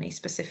have any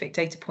specific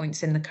data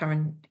points in the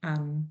current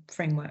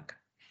framework.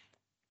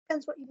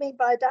 Depends what you mean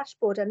by a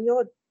dashboard, and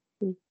you're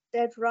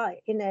dead right.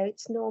 You know,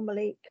 it's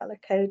normally color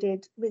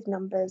coded with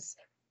numbers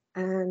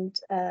and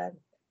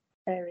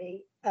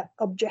very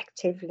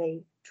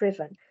objectively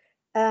driven.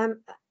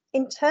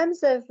 In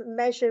terms of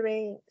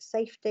measuring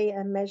safety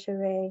and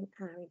measuring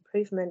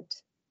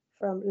improvement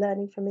from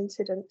learning from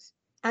incidents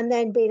and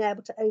then being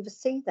able to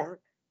oversee that,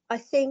 I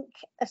think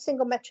a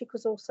single metric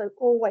was also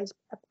always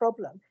a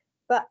problem.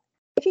 But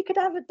if you could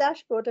have a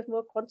dashboard of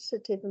more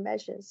quantitative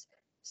measures,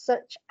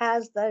 such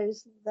as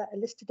those that are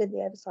listed in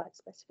the oversight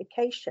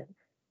specification,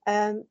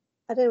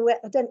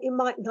 it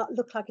might not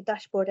look like a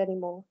dashboard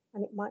anymore,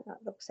 and it might not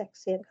look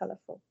sexy and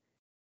colourful.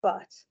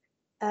 But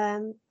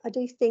I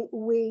do think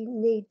we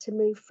need to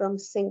move from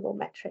single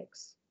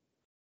metrics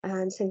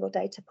and single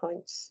data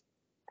points.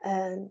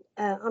 And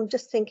I'm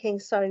just thinking,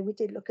 sorry, we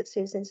did look at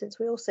serious incidents.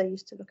 We also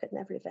used to look at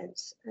never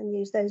events and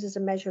use those as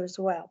a measure as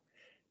well.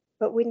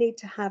 But we need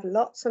to have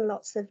lots and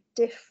lots of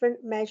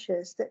different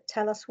measures that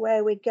tell us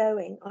where we're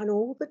going on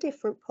all the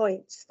different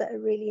points that are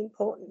really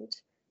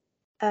important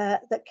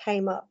that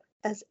came up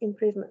as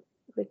improvement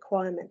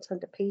requirements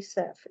under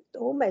PSERF.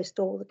 Almost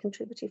all the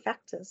contributory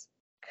factors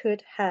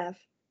could have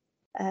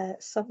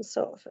some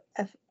sort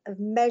of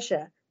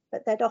measure,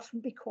 but they'd often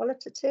be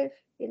qualitative.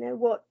 You know,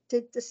 what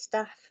did the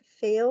staff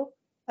feel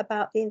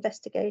about the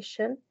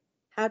investigation?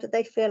 How did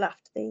they feel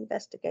after the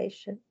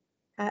investigation?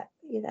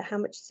 How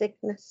much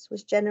sickness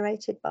was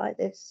generated by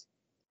this?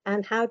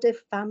 And how did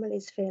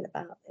families feel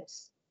about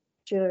this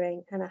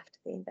during and after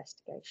the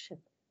investigation?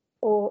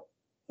 Or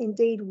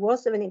indeed,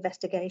 was there an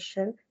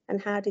investigation, and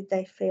how did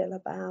they feel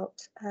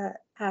about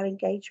our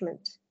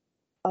engagement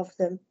of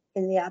them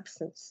in the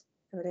absence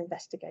of an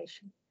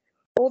investigation?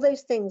 All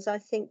those things, I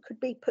think, could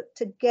be put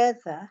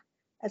together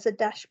as a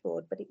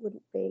dashboard, but it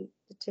wouldn't be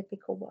the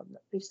typical one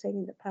that we've seen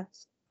in the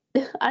past.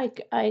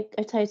 I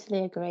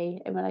totally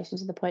agree in relation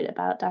to the point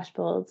about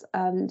dashboards,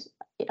 and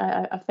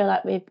I feel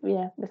like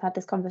we've had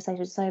this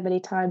conversation so many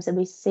times, and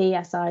we see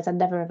SIs and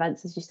never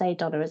events, as you say,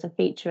 Donna, as a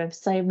feature of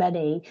so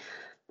many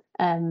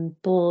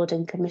board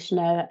and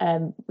commissioner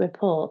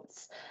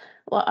reports.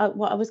 What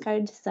I was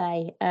going to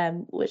say,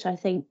 which I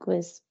think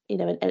was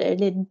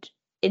an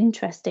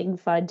interesting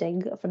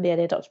finding from the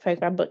early adopter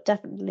programme, but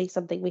definitely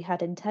something we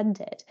had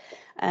intended,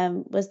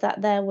 was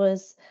that there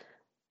was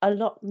a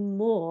lot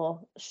more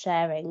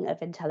sharing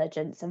of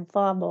intelligence and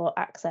far more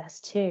access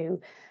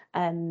to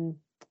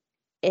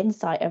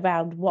insight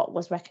around what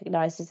was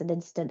recognised as an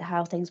incident,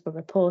 how things were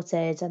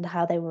reported and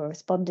how they were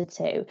responded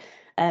to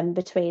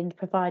between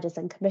providers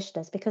and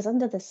commissioners. Because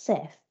under the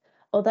SIF,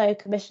 although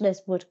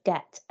commissioners would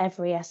get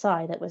every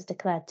SI that was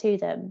declared to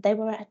them, they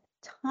were a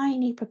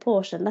tiny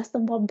proportion, less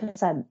than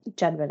 1%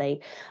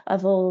 generally,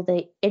 of all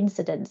the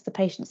incidents, the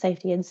patient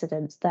safety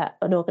incidents that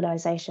an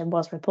organisation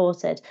was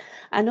reported.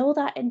 And all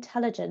that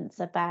intelligence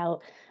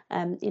about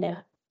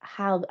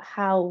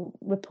how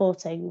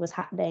reporting was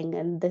happening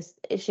and the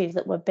issues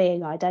that were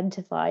being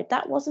identified,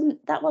 that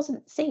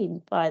wasn't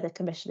seen by the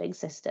commissioning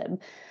system.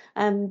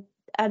 And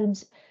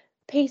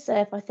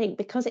PSERF, I think,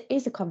 because it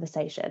is a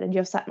conversation and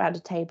you're sat around a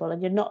table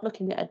and you're not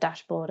looking at a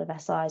dashboard of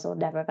SIs or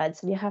never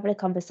events, and you're having a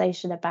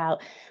conversation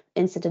about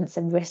incidents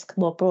and risk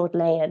more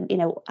broadly, and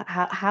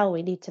how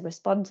we need to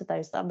respond to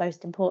those that are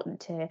most important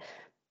to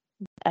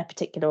a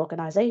particular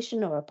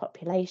organisation or a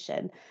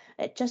population.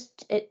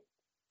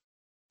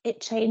 It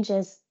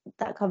changes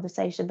that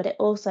conversation, but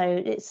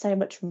it's so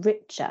much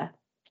richer.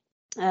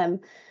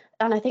 And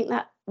I think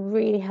that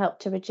really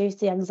helped to reduce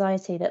the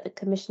anxiety that the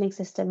commissioning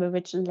system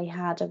originally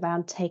had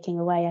around taking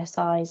away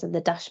SIs and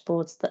the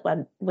dashboards that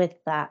went with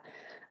that.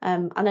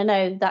 And I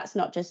know it was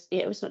not just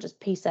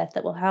PSERF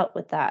that will help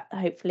with that.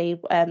 Hopefully,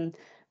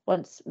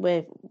 once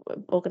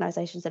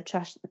organisations have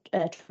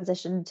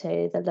transitioned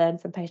to the Learn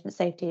from Patient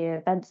Safety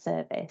Event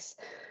Service,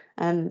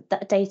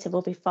 that data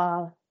will be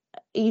far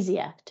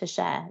easier to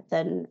share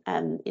than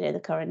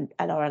the current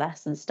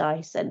NRLS and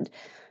STICE and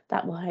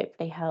that will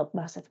hopefully help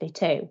massively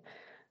too.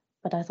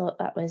 But I thought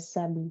that was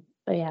an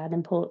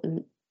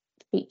important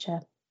feature.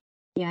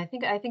 Yeah,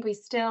 I think we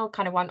still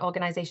kind of want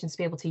organizations to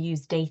be able to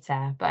use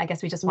data, but I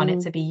guess we just want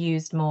it to be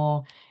used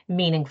more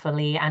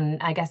meaningfully.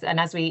 And I guess, and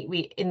as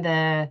we in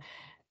the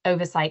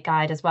oversight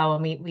guide as well,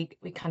 and we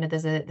kind of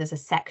there's a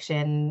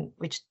section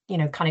which, you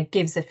know, kind of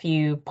gives a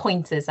few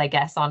pointers, I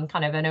guess, on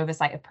kind of an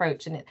oversight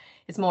approach, and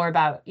it's more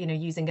about, you know,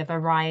 using a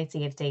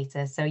variety of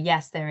data. So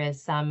yes, there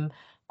is some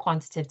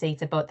quantitative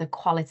data, but the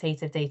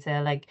qualitative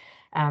data, like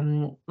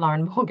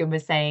Lauren Morgan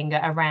was saying,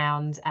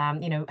 around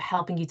you know,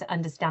 helping you to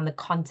understand the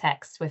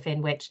context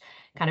within which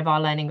kind of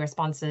our learning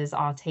responses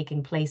are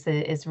taking place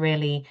is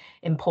really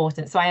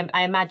important. So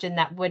I imagine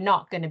that we're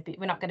not going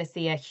to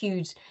see a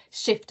huge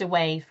shift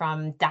away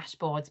from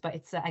dashboards, but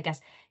it's I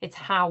guess it's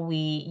how we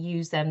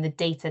use them, the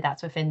data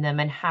that's within them,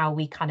 and how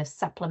we kind of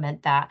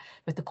supplement that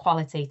with the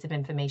qualitative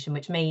information,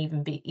 which may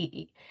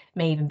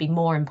even be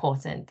more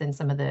important than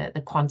some of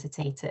the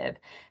quantitative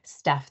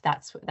stuff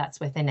that's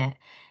within it.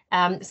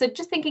 So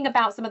just thinking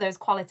about some of those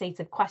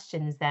qualitative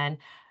questions then,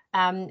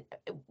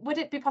 would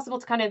it be possible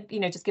to kind of, you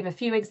know, just give a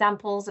few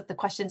examples of the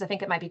questions? I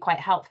think it might be quite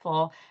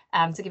helpful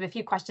to give a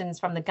few questions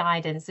from the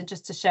guidance and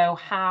just to show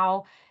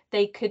how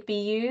they could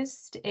be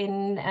used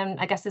in,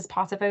 I guess, as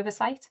part of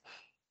oversight.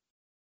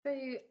 So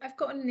I've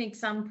got an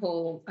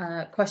example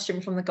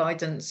question from the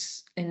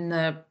guidance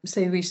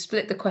so we've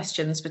split the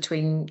questions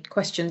between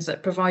questions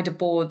that provider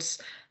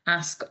boards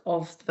ask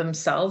of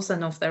themselves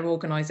and of their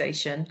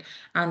organisation,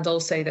 and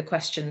also the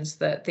questions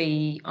that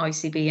the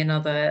ICB and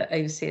other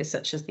overseers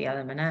such as the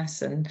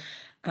LM&S and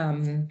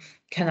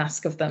can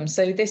ask of them.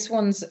 So this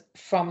one's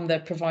from the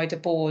provider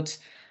board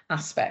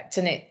aspect,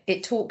 and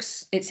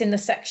it's in the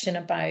section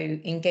about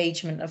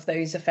engagement of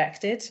those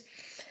affected.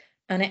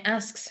 And it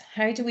asks,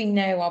 how do we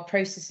know our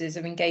processes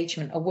of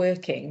engagement are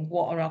working?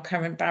 What are our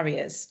current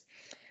barriers?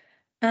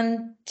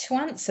 And to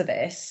answer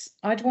this,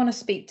 I'd want to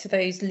speak to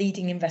those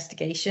leading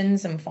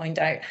investigations and find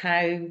out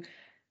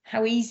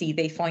how easy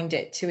they find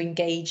it to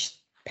engage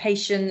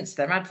patients,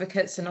 their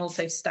advocates, and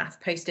also staff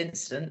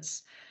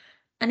post-incidents.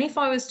 And if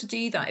I was to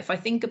do that, if I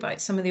think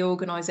about some of the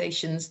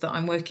organisations that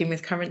I'm working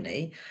with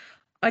currently,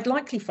 I'd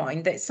likely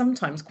find that it's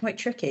sometimes quite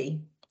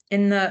tricky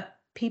in that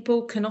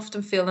people can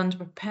often feel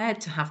underprepared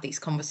to have these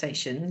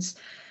conversations.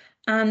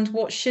 And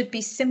what should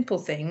be simple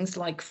things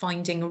like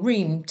finding a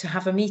room to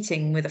have a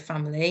meeting with a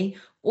family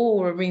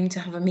or a room to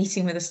have a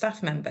meeting with a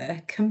staff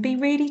member can be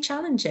really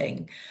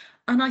challenging.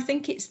 And I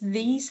think it's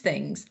these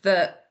things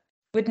that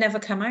would never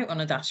come out on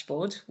a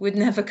dashboard, would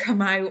never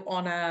come out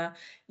on a,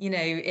 you know,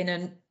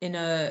 in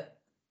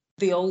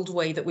the old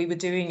way that we were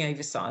doing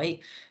oversight,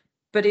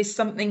 but is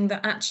something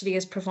that actually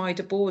as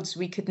provider boards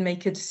we could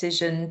make a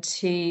decision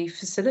to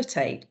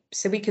facilitate.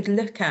 So we could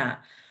look at,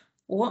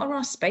 what are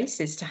our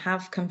spaces to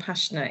have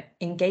compassionate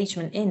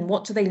engagement in?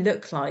 What do they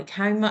look like?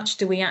 How much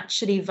do we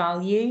actually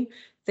value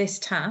this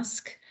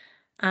task?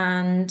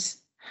 And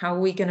how are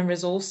we going to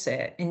resource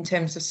it in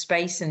terms of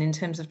space and in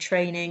terms of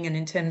training and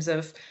in terms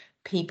of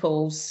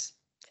people's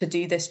to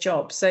do this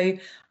job? So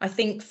I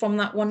think from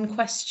that one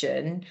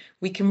question,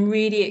 we can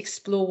really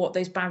explore what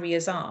those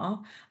barriers are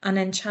and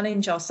then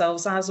challenge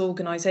ourselves as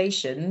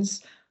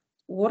organisations.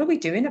 What are we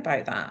doing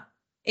about that?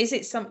 Is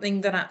it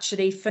something that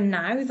actually for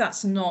now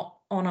that's not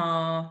on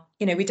our,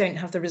 you know, we don't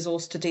have the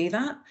resource to do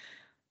that,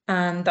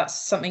 and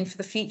that's something for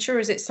the future? Or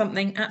is it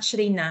something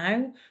actually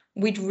now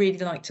we'd really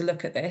like to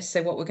look at this?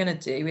 So what we're going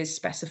to do is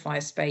specify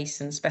a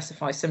space and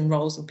specify some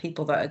roles of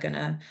people that are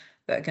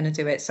going to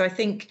do it. So I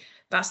think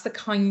that's the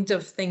kind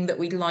of thing that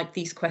we'd like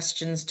these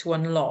questions to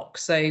unlock.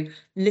 So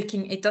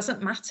it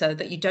doesn't matter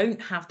that you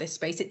don't have this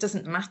space. It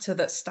doesn't matter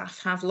that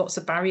staff have lots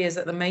of barriers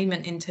at the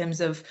moment in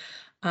terms of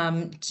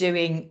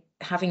having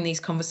these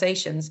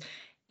conversations.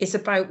 It's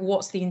about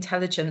what's the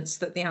intelligence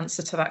that the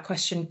answer to that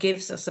question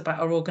gives us about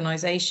our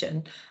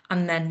organisation,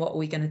 and then what are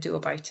we going to do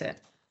about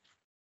it?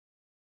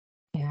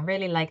 Yeah, I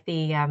really like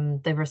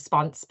the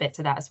response bit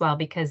to that as well,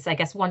 because I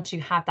guess once you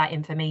have that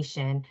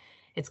information,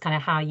 it's kind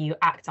of how you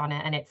act on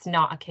it, and it's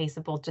not a case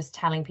of just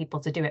telling people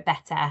to do it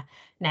better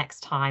next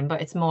time,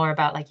 but it's more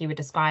about, like you were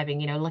describing,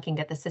 you know, looking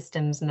at the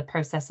systems and the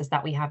processes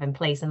that we have in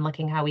place and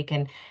looking how we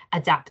can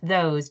adapt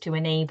those to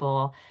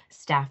enable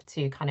staff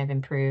to kind of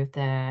improve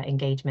the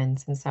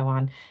engagement and so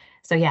on.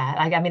 So yeah,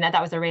 I mean, that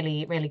was a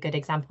really, really good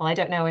example. I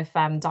don't know if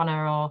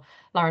Donna or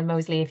Lauren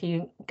Mosley, if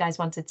you guys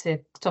wanted to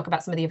talk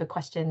about some of the other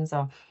questions,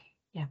 or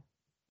yeah.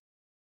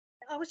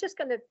 I was just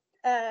going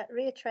to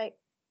reiterate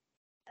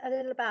a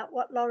little about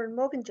what Lauren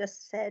Morgan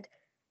just said.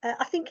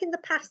 I think in the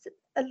past,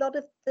 a lot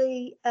of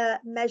the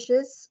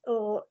measures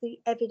or the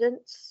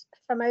evidence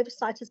from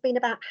oversight has been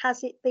about,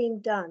 has it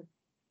been done?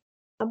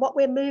 And what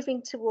we're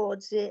moving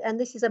towards, and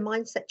this is a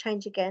mindset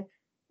change again,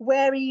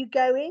 where are you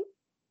going?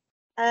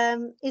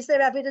 Is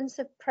there evidence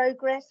of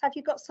progress? Have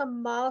you got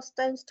some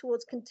milestones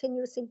towards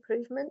continuous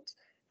improvement?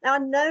 Now, I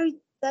know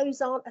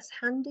those aren't as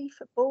handy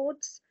for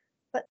boards,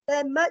 but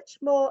they're much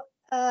more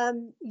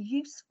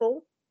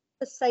useful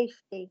for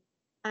safety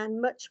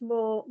and much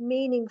more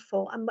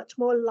meaningful and much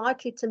more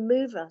likely to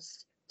move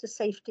us to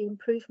safety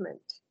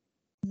improvement.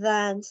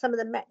 than some of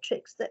the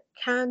metrics that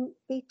can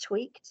be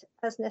tweaked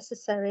as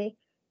necessary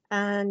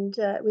and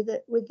with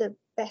the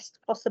best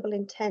possible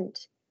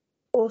intent,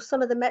 or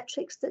some of the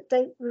metrics that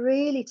don't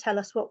really tell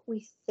us what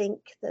we think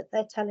that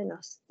they're telling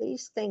us.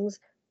 These things,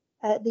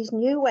 these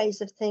new ways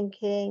of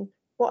thinking,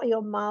 what are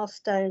your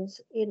milestones?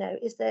 You know,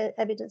 is there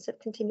evidence of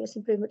continuous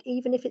improvement,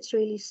 even if it's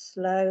really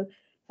slow?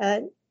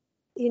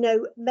 You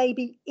know,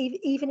 maybe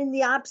even in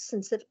the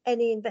absence of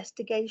any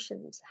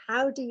investigations,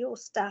 how do your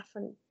staff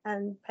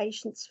and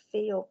patients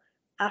feel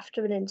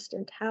after an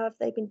incident? How have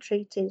they been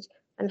treated,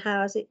 and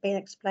how has it been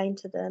explained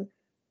to them?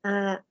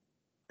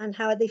 And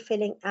how are they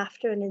feeling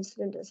after an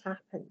incident has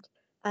happened?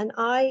 And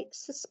I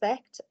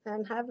suspect,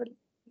 and I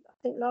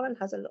think Lauren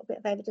has a little bit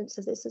of evidence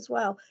of this as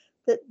well,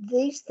 that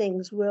these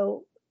things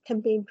can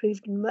be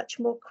improved much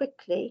more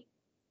quickly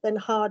than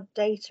hard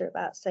data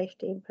about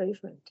safety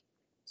improvement.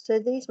 So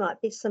these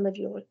might be some of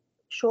your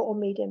short or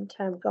medium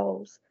term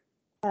goals.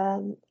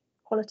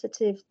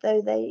 Qualitative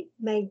though they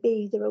may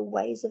be, there are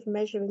ways of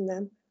measuring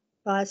them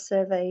via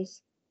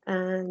surveys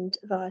and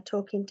via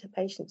talking to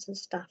patients and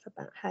staff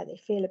about how they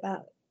feel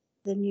about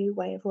the new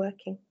way of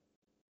working.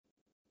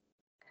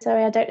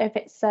 Sorry, I don't know if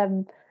it's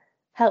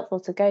helpful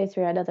to go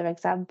through another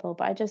example,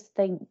 but I just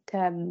think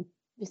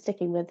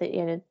sticking with it,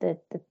 you know,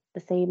 the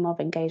theme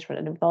of engagement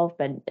and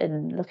involvement,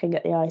 and looking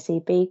at the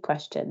ICB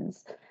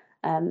questions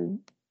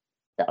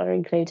that are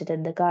included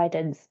in the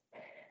guidance,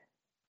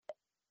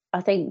 I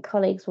think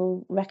colleagues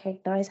will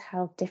recognise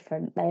how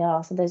different they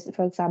are. So there's,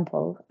 for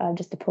example,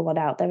 just to pull one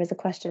out, there is a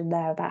question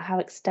there about how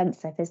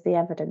extensive is the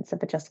evidence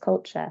of a just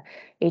culture,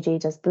 e.g.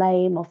 does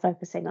blame or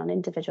focusing on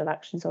individual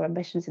actions or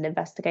omissions in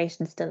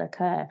investigations still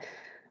occur?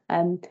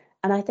 And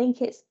I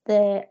think it's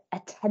the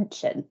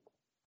attention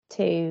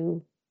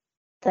to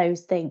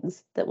those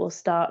things that will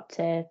start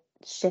to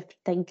shift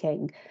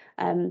thinking,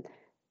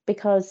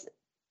 because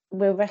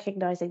we're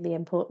recognising the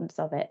importance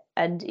of it.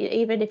 And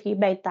even if you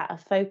made that a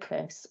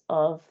focus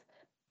of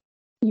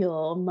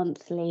your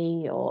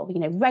monthly or, you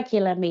know,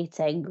 regular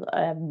meeting,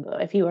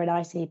 if you were an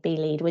ICB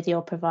lead with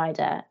your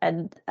provider,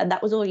 and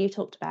that was all you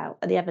talked about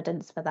and the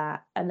evidence for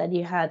that, and then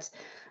you had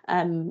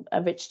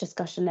a rich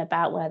discussion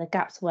about where the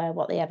gaps were,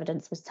 what the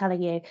evidence was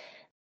telling you,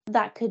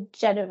 that could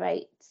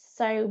generate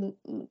so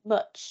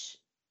much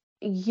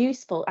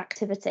useful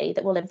activity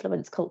that will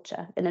influence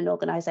culture in an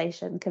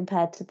organisation,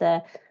 compared to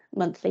the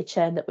monthly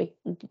churn that we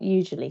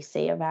usually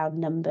see around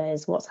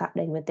numbers, what's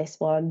happening with this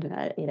one,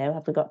 you know,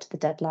 have we got to the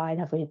deadline,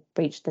 have we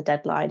breached the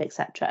deadline,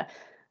 etc.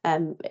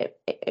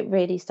 It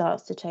really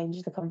starts to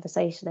change the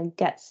conversation and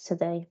gets to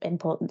the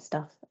important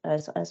stuff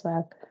as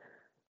well.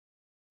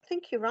 I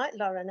think you're right,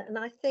 Lauren, and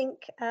I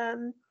think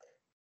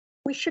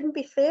we shouldn't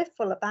be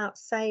fearful about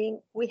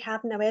saying we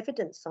have no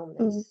evidence on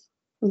this,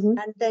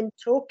 and then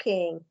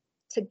talking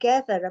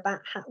together about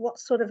what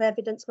sort of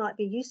evidence might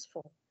be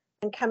useful,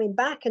 and coming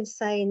back and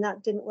saying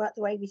that didn't work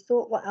the way we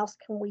thought, what else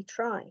can we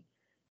try?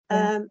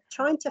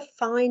 Trying to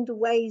find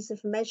ways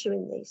of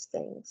measuring these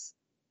things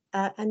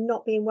and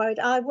not being worried.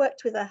 I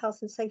worked with a health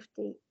and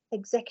safety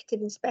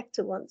executive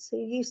inspector once who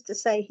used to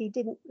say he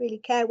didn't really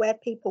care where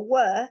people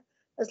were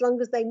as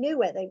long as they knew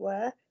where they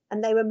were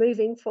and they were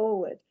moving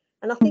forward.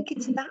 And I think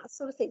it's that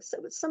sort of thing. So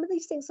some of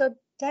these things are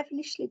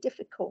devilishly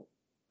difficult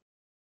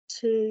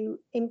to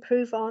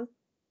improve on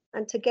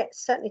and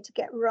certainly to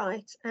get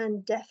right,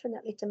 and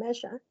definitely to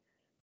measure.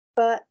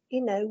 But,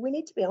 you know, we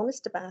need to be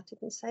honest about it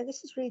and say,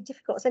 this is really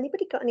difficult. Has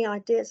anybody got any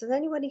ideas? Has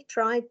anybody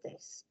tried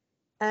this?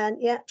 And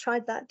yeah,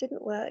 tried that,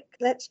 didn't work.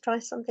 Let's try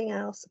something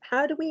else.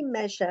 How do we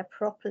measure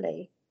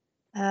properly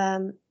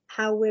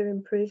how we're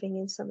improving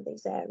in some of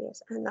these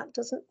areas? And that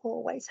doesn't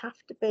always have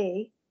to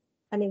be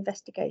an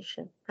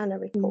investigation and a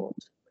report.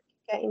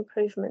 We can get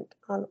improvement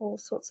on all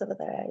sorts of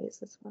other areas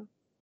as well.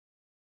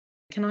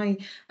 Can I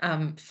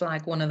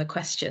flag one of the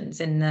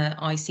questions in the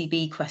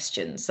ICB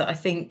questions that I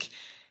think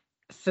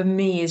for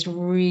me is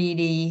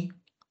really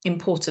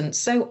important?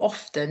 So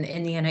often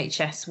in the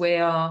NHS, we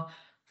are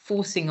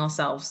forcing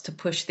ourselves to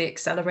push the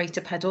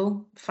accelerator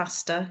pedal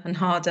faster and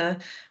harder.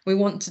 We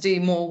want to do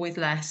more with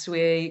less.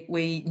 We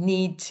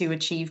need to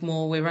achieve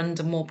more. We're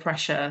under more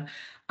pressure,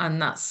 and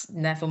that's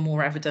never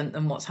more evident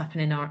than what's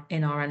happening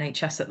in our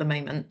NHS at the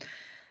moment.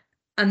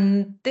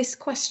 And this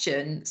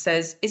question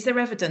says, is there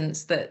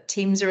evidence that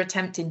teams are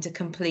attempting to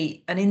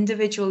complete an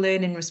individual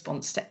learning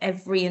response to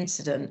every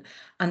incident,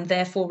 and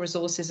therefore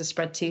resources are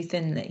spread too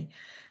thinly?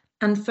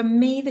 And for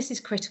me, this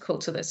is critical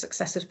to the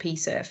success of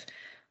PSIF.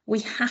 We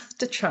have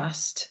to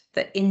trust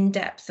the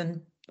in-depth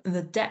and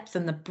the depth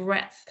and the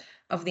breadth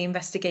of the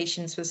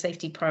investigations for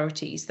safety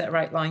priorities that are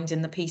outlined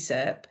in the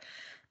PSIP.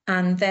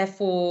 And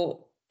therefore,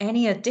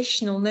 any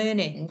additional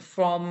learning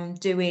from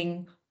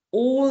doing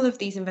all of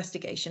these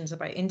investigations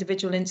about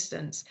individual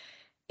incidents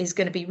is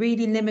going to be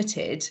really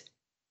limited,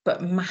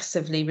 but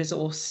massively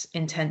resource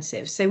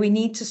intensive. So we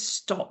need to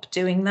stop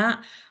doing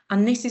that.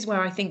 And this is where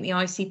I think the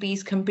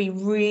ICBs can be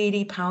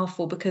really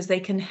powerful, because they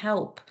can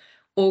help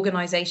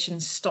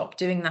organisations stop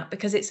doing that,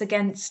 because it's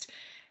against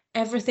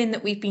everything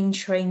that we've been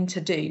trained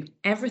to do.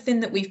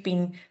 Everything that we've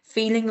been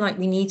feeling like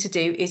we need to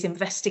do is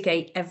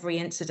investigate every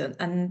incident.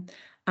 And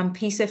And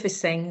PSIF is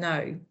saying,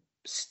 no,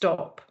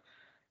 stop,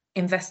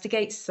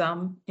 investigate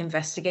some,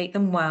 investigate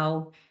them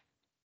well,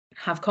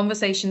 have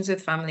conversations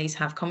with families,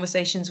 have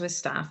conversations with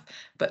staff,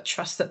 but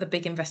trust that the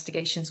big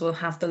investigations will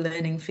have the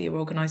learning for your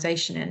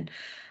organisation in.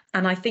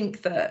 And I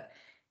think that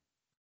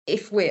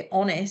if we're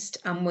honest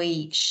and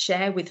we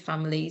share with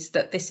families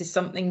that this is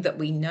something that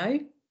we know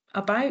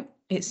about,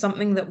 it's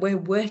something that we're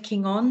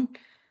working on,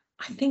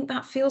 I think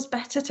that feels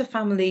better to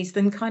families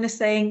than kind of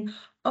saying,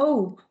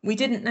 oh, we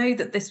didn't know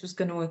that this was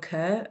going to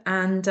occur,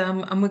 and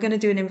we're going to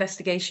do an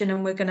investigation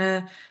and we're going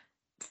to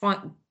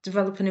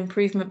develop an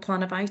improvement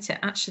plan about it.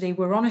 Actually,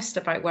 we're honest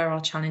about where our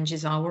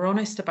challenges are. We're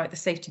honest about the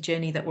safety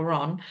journey that we're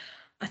on.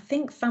 I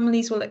think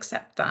families will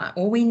accept that,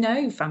 or we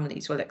know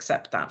families will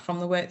accept that from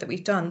the work that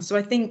we've done. So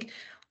I think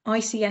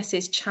ICS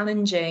is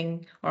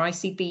challenging, or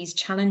ICB is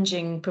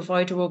challenging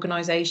provider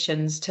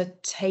organisations to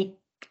take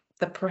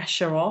the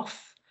pressure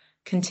off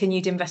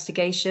continued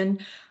investigation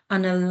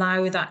and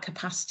allow that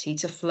capacity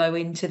to flow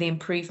into the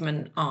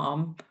improvement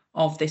arm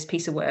of this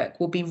piece of work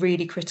will be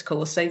really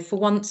critical. So for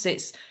once,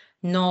 it's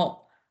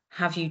not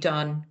have you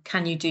done,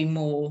 can you do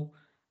more,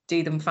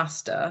 do them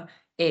faster.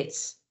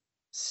 It's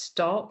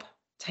stop,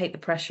 take the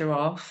pressure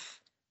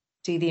off,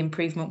 do the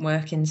improvement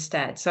work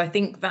instead. So I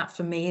think that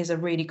for me is a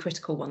really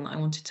critical one that I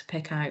wanted to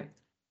pick out.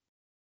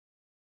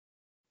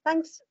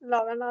 Thanks,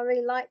 Lauren. I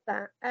really like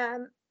that.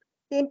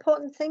 The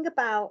important thing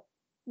about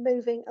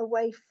moving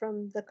away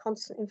from the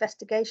constant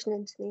investigation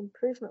into the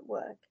improvement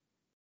work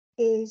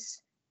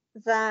is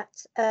that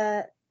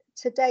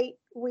to date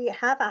we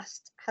have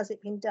asked, has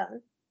it been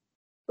done?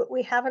 But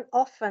we haven't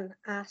often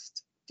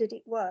asked, did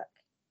it work?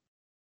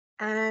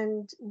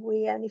 And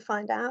we only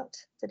find out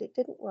that it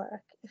didn't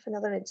work if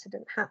another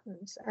incident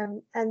happens.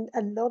 And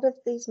a lot of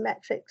these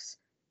metrics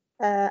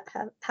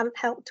haven't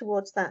helped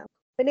towards that.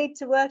 We need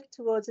to work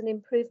towards an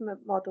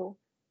improvement model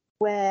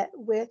where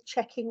we're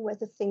checking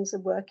whether things are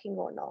working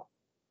or not.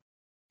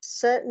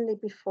 Certainly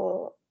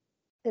before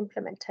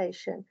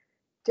implementation,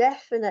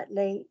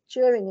 definitely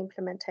during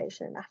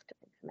implementation and after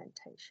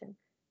implementation.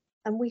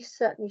 And we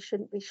certainly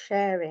shouldn't be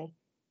sharing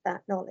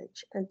that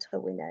knowledge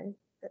until we know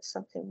that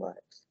something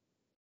works.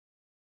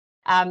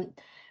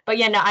 But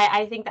yeah, no,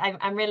 I think that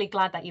I'm really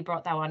glad that you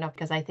brought that one up,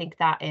 because I think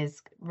that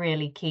is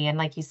really key. And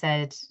like you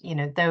said, you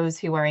know, those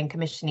who are in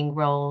commissioning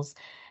roles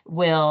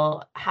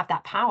will have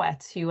that power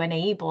to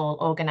enable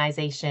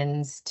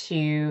organizations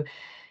to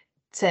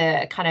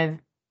kind of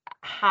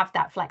have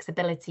that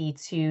flexibility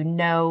to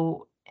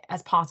know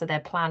as part of their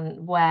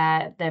plan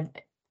where the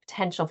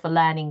potential for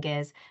learning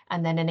is,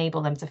 and then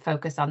enable them to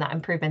focus on that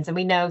improvement. And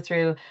we know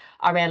through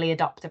our early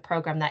adopter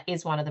program that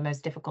is one of the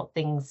most difficult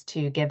things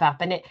to give up.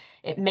 And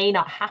it may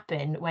not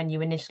happen when you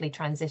initially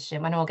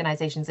transition, when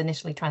organizations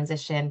initially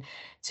transition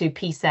to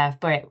PSIF,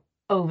 but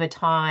over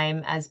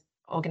time, as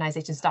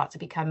organizations start to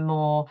become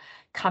more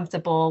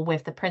comfortable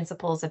with the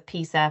principles of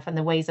PSIF and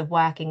the ways of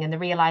working, and the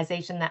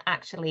realization that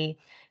actually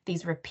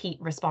these repeat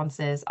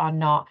responses are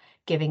not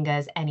giving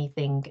us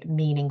anything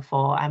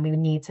meaningful, and we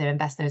need to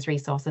invest those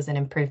resources in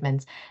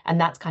improvements. And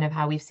that's kind of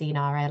how we've seen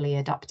our early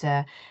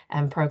adopter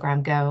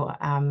program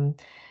go.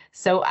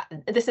 So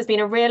this has been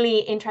a really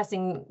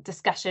interesting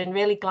discussion.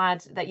 Really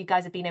glad that you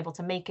guys have been able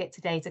to make it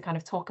today to kind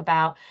of talk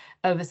about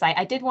oversight.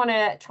 I did want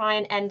to try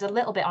and end a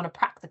little bit on a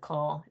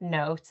practical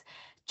note,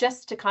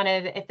 just to kind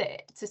of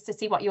just to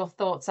see what your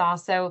thoughts are.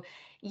 So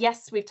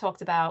yes, we've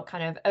talked about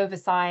kind of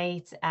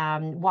oversight,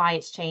 why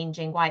it's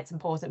changing, why it's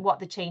important, what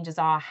the changes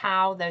are,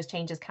 how those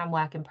changes can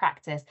work in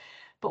practice.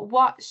 But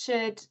what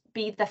should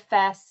be the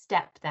first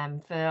step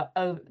then for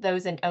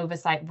those in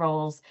oversight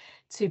roles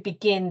to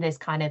begin this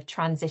kind of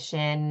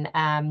transition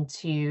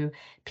to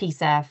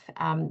PSIF?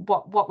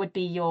 What would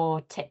be your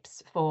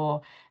tips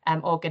for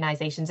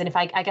organizations? And if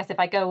I guess if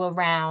I go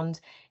around,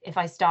 if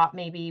I start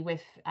maybe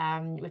with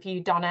you,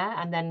 Donna,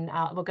 and then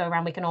we'll go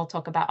around, we can all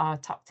talk about our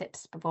top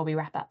tips before we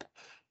wrap up.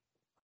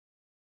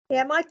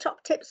 Yeah, my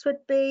top tips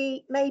would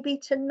be maybe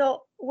to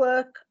not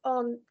work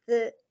on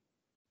the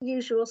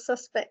usual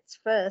suspects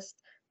first.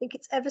 I think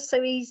it's ever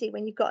so easy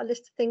when you've got a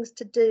list of things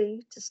to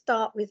do to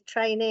start with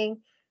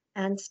training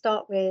and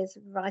start with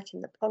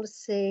writing the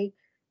policy.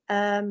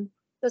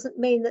 Doesn't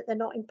mean that they're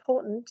not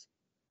important,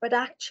 but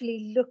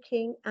actually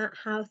looking at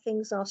how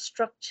things are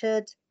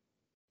structured,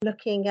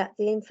 looking at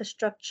the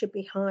infrastructure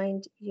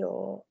behind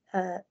your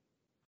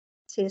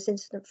serious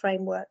incident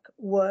framework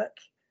work,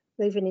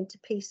 moving into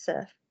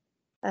PSIF,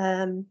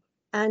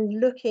 and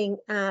looking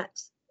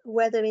at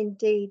whether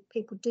indeed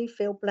people do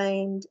feel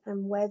blamed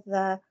and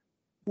whether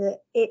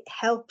it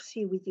helps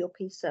you with your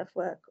PSIF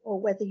work, or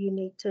whether you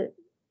need to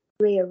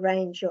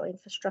rearrange your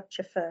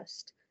infrastructure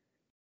first.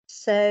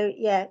 So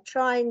yeah,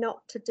 try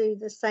not to do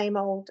the same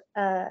old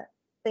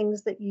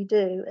things that you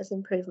do as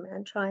improvement,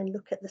 and try and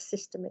look at the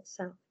system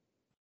itself.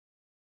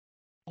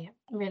 Yeah,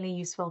 really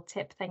useful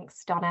tip.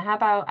 Thanks, Donna. How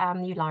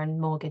about you, Lauren?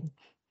 Morgan?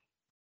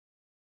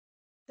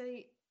 So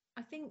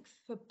I think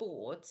for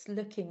boards,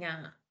 looking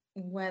at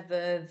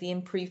whether the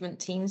improvement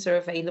teams are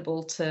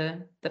available to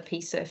the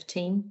PSIF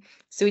team.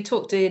 So we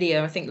talked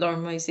earlier, I think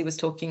Lauren Mosley was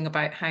talking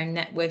about how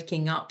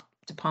networking up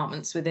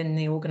departments within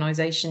the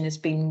organisation has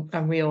been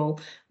a real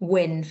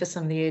win for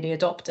some of the early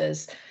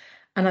adopters.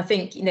 And I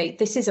think,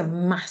 this is a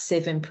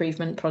massive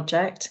improvement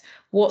project.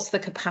 What's the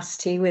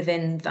capacity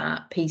within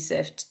that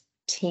PSIF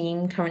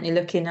team currently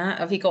looking at?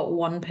 Have you got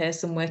one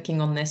person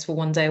working on this for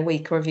 1 day a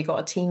week, or have you got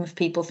a team of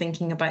people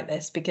thinking about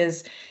this?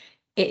 Because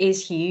it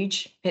is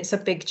huge. It's a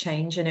big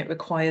change and it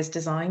requires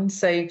design.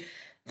 So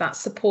that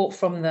support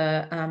from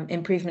the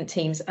improvement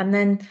teams, and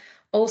then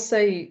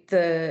also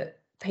the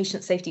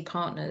patient safety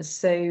partners.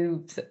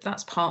 So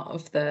that's part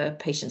of the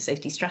patient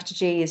safety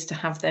strategy, is to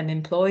have them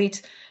employed.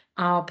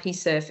 Our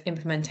PSIF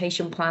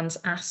implementation plans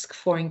ask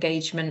for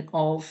engagement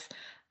of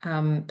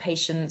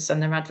patients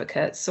and their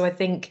advocates. So I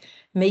think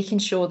making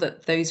sure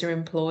that those are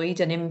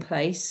employed and in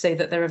place so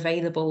that they're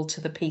available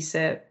to the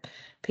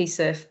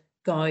PSIF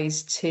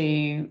guys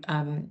to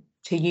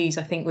use,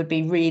 I think would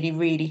be really,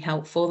 really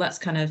helpful. That's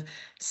kind of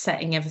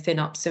setting everything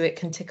up so it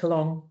can tick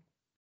along.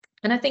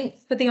 And I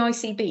think for the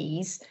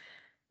ICBs,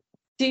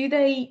 do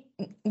they,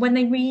 when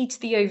they read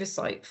the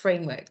oversight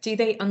framework, do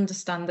they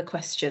understand the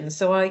questions?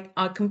 So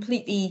I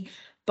completely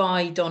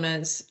buy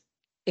Donna's,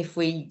 if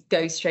we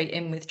go straight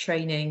in with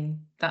training,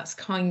 that's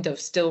kind of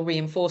still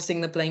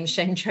reinforcing the blame,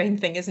 shame, train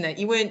thing, isn't it?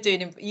 You weren't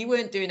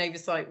doing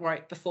oversight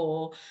right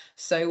before,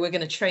 so we're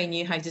going to train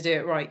you how to do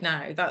it right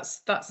now.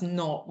 That's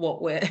not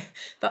what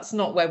that's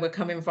not where we're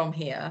coming from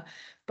here.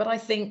 But I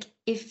think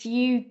if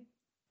you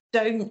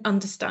don't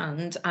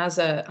understand, as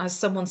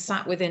someone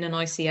sat within an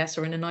ICS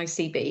or in an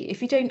ICB, if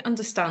you don't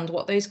understand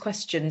what those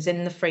questions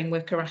in the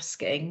framework are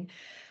asking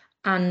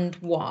and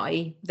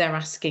why they're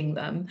asking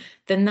them,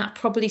 then that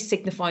probably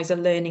signifies a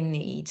learning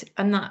need,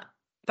 and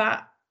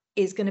that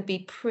is going to be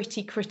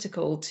pretty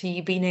critical to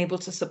you being able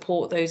to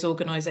support those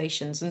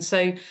organisations. And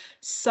so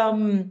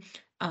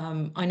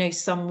I know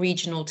some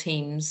regional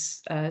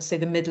teams, so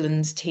the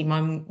Midlands team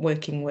I'm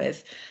working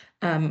with,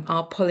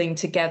 are pulling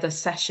together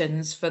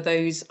sessions for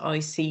those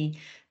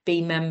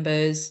ICB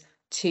members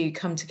to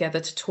come together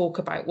to talk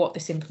about what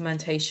this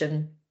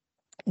implementation,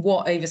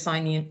 what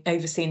overseeing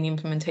the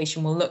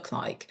implementation will look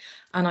like.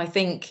 And I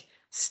think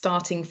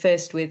starting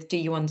first with, do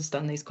you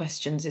understand these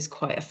questions, is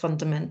quite a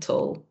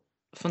fundamental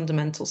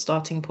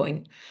starting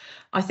point.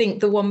 I think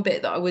the one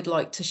bit that I would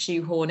like to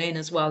shoehorn in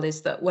as well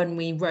is that when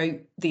we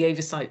wrote the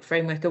oversight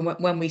framework and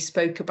when we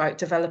spoke about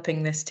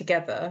developing this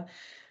together,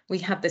 we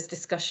had this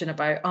discussion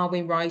about, are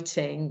we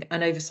writing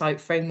an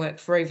oversight framework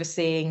for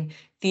overseeing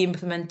the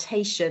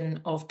implementation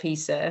of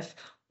PSIF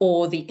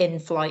or the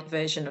in-flight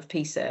version of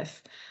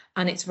PSIF?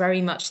 And it's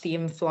very much the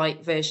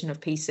in-flight version of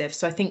PSIF.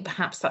 So I think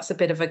perhaps that's a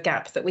bit of a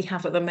gap that we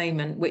have at the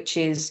moment, which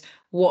is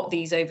what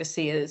these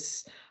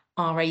overseers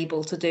are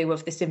able to do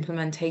of this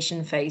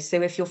implementation phase.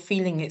 So if you're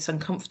feeling it's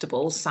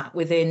uncomfortable sat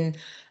within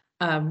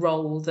a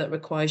role that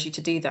requires you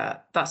to do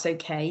that, that's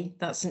okay.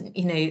 That's,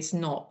 it's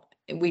not,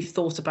 we've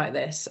thought about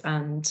this.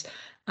 And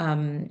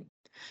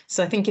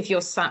so I think if you're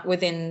sat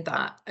within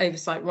that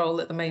oversight role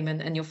at the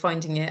moment and you're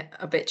finding it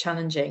a bit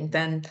challenging,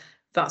 then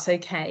that's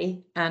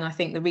okay. And I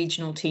think the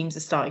regional teams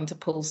are starting to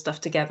pull stuff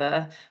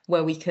together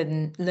where we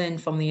can learn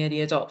from the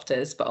early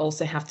adopters, but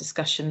also have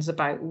discussions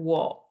about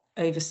what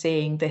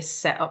overseeing this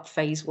setup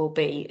phase will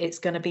be. It's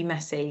going to be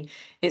messy,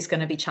 it's going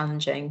to be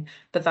challenging,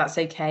 but that's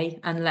okay.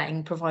 And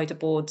letting provider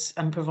boards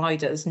and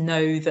providers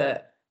know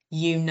that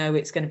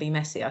it's going to be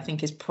messy, I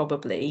think is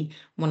probably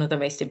one of the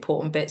most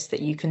important bits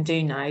that you can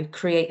do now.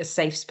 Create a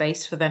safe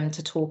space for them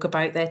to talk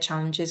about their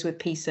challenges with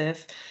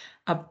PSIF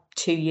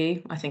to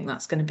you. I think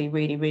that's going to be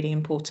really, really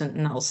important,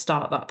 and that'll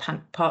start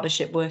that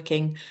partnership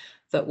working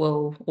that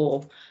will,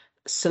 or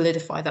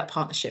solidify that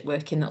partnership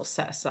working that will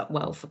set us up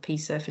well for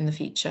PSIF in the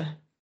future.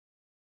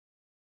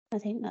 I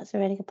think that's a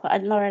really good point.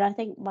 And Lauren, I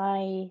think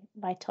my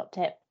top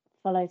tip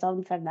follows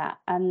on from that.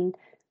 And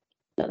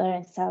although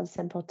it sounds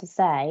simple to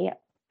say,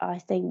 I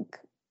think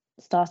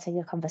starting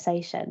a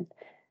conversation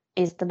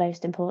is the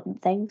most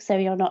important thing. So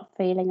you're not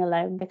feeling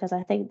alone, because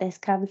I think this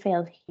can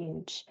feel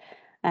huge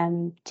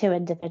to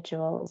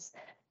individuals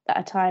at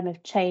a time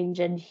of change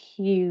and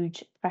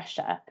huge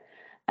pressure.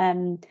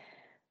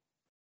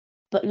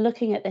 But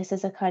looking at this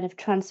as a kind of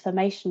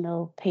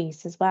transformational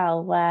piece as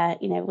well, where,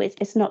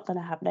 it's not going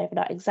to happen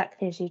overnight,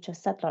 exactly as you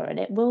just said, Lauren.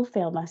 It will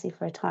feel messy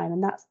for a time,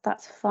 and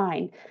that's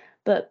fine.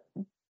 But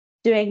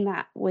doing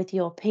that with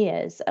your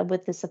peers and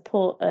with the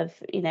support of,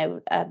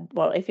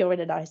 if you're in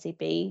an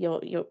ICB,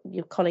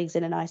 your colleagues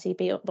in an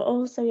ICB, but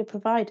also your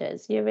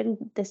providers, you're in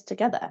this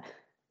together.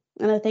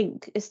 And I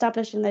think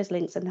establishing those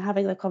links and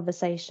having the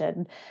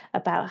conversation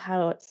about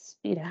how it's,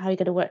 how you're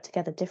going to work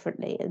together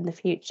differently in the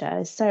future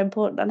is so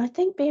important. And I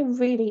think being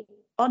really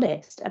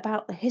honest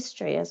about the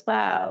history as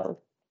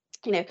well.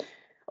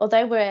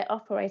 Although we're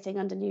operating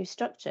under new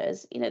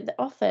structures,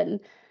 often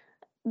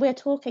we're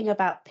talking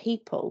about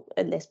people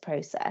in this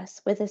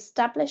process with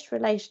established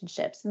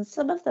relationships, and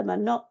some of them are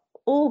not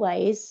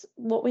always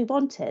what we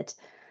wanted.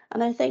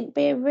 And I think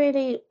being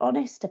really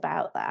honest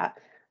about that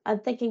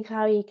and thinking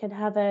how you can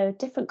have a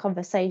different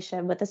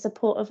conversation with the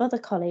support of other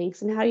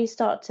colleagues, and how you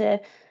start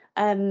to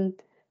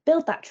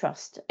build that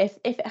trust if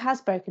it has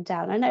broken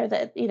down. I know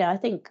that, I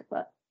think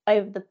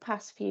over the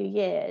past few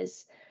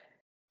years,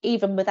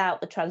 even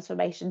without the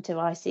transformation to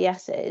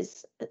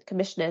ICSs,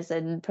 commissioners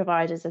and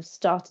providers have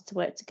started to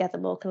work together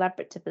more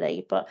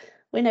collaboratively. But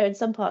we know in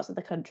some parts of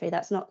the country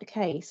that's not the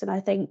case. And I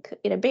think,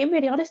 being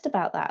really honest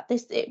about that,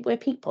 we're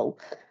people,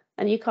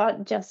 and you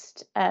can't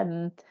just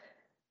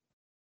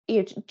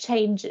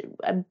change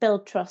and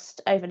build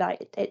trust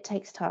overnight. It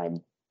takes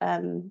time.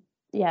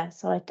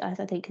 So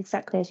I think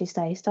exactly as you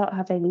say, start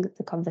having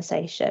the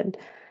conversation.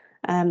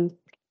 And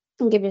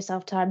give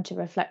yourself time to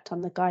reflect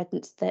on the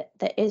guidance that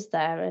is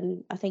there.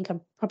 And I think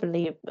I'm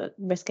probably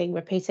risking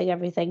repeating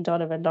everything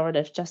Donna and Lauren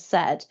have just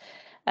said.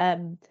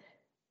 But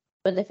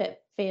if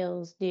it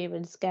feels new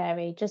and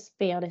scary, just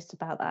be honest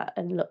about that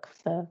and look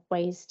for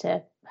ways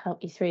to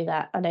help you through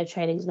that. I know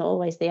training's not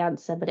always the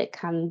answer, but it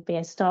can be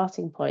a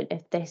starting point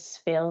if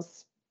this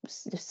feels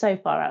so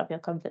far out of your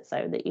comfort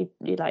zone that you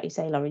like you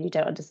say, Lauren, you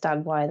don't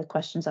understand why the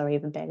questions are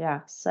even being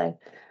asked. So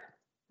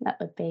that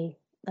would be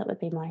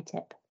my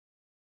tip.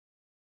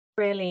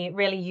 Really,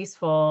 really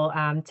useful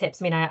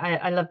tips. I mean,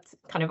 I loved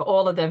kind of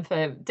all of them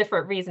for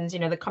different reasons.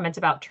 The comment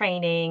about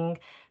training,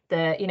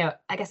 I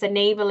guess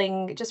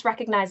enabling, just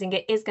recognizing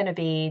it is going to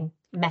be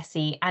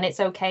messy and it's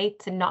okay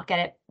to not get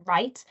it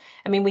right.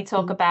 I mean, we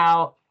talk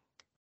about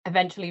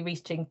eventually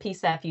reaching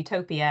PSEF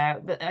utopia,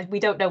 but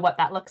we don't know what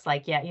that looks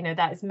like yet.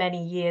 That is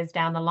many years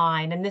down the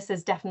line, and this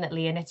is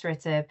definitely an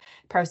iterative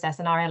process,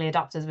 and our early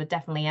adopters would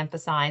definitely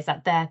emphasize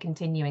that they're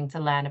continuing to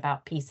learn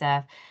about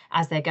PSEF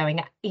as they're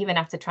going, even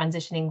after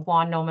transitioning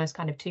almost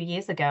kind of 2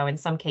 years ago in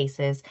some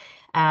cases.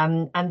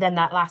 And then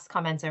that last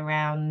comment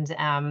around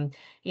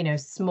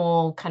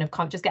small kind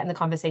of just getting the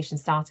conversation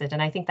started,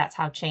 and I think that's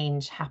how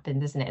change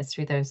happens, isn't it? It's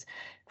through those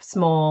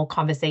small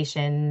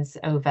conversations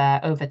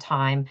over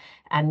time,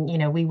 and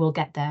we will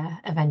get there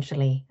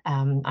eventually,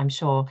 I'm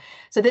sure.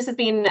 So this has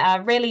been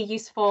a really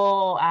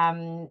useful,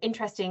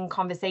 interesting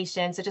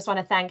conversation. So just want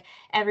to thank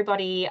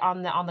everybody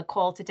on the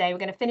call today. We're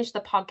going to finish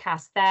the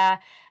podcast there.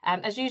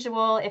 As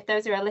usual, if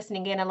those who are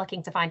listening in are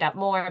looking to find out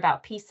more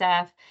about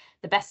PSEF,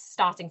 the best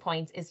starting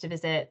point is to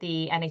visit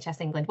the NHS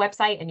England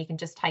website, and you can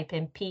just type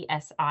in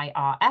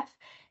PSIRF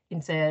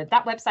into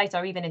that website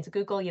or even into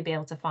Google. You'll be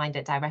able to find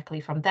it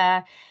directly from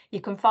there.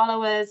 You can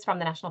follow us from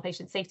the National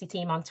Patient Safety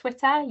Team on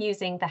Twitter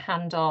using the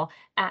handle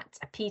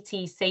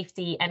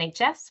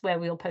 @PTSafetyNHS, where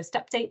we'll post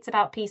updates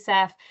about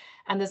PSEF.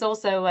 And there's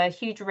also a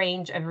huge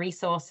range of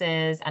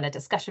resources and a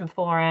discussion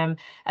forum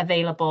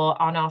available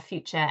on our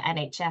future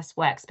NHS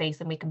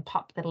workspace, and we can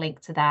pop the link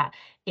to that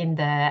in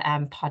the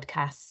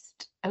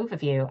podcast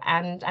overview.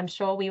 And I'm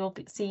sure we will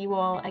see you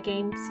all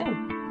again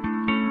soon.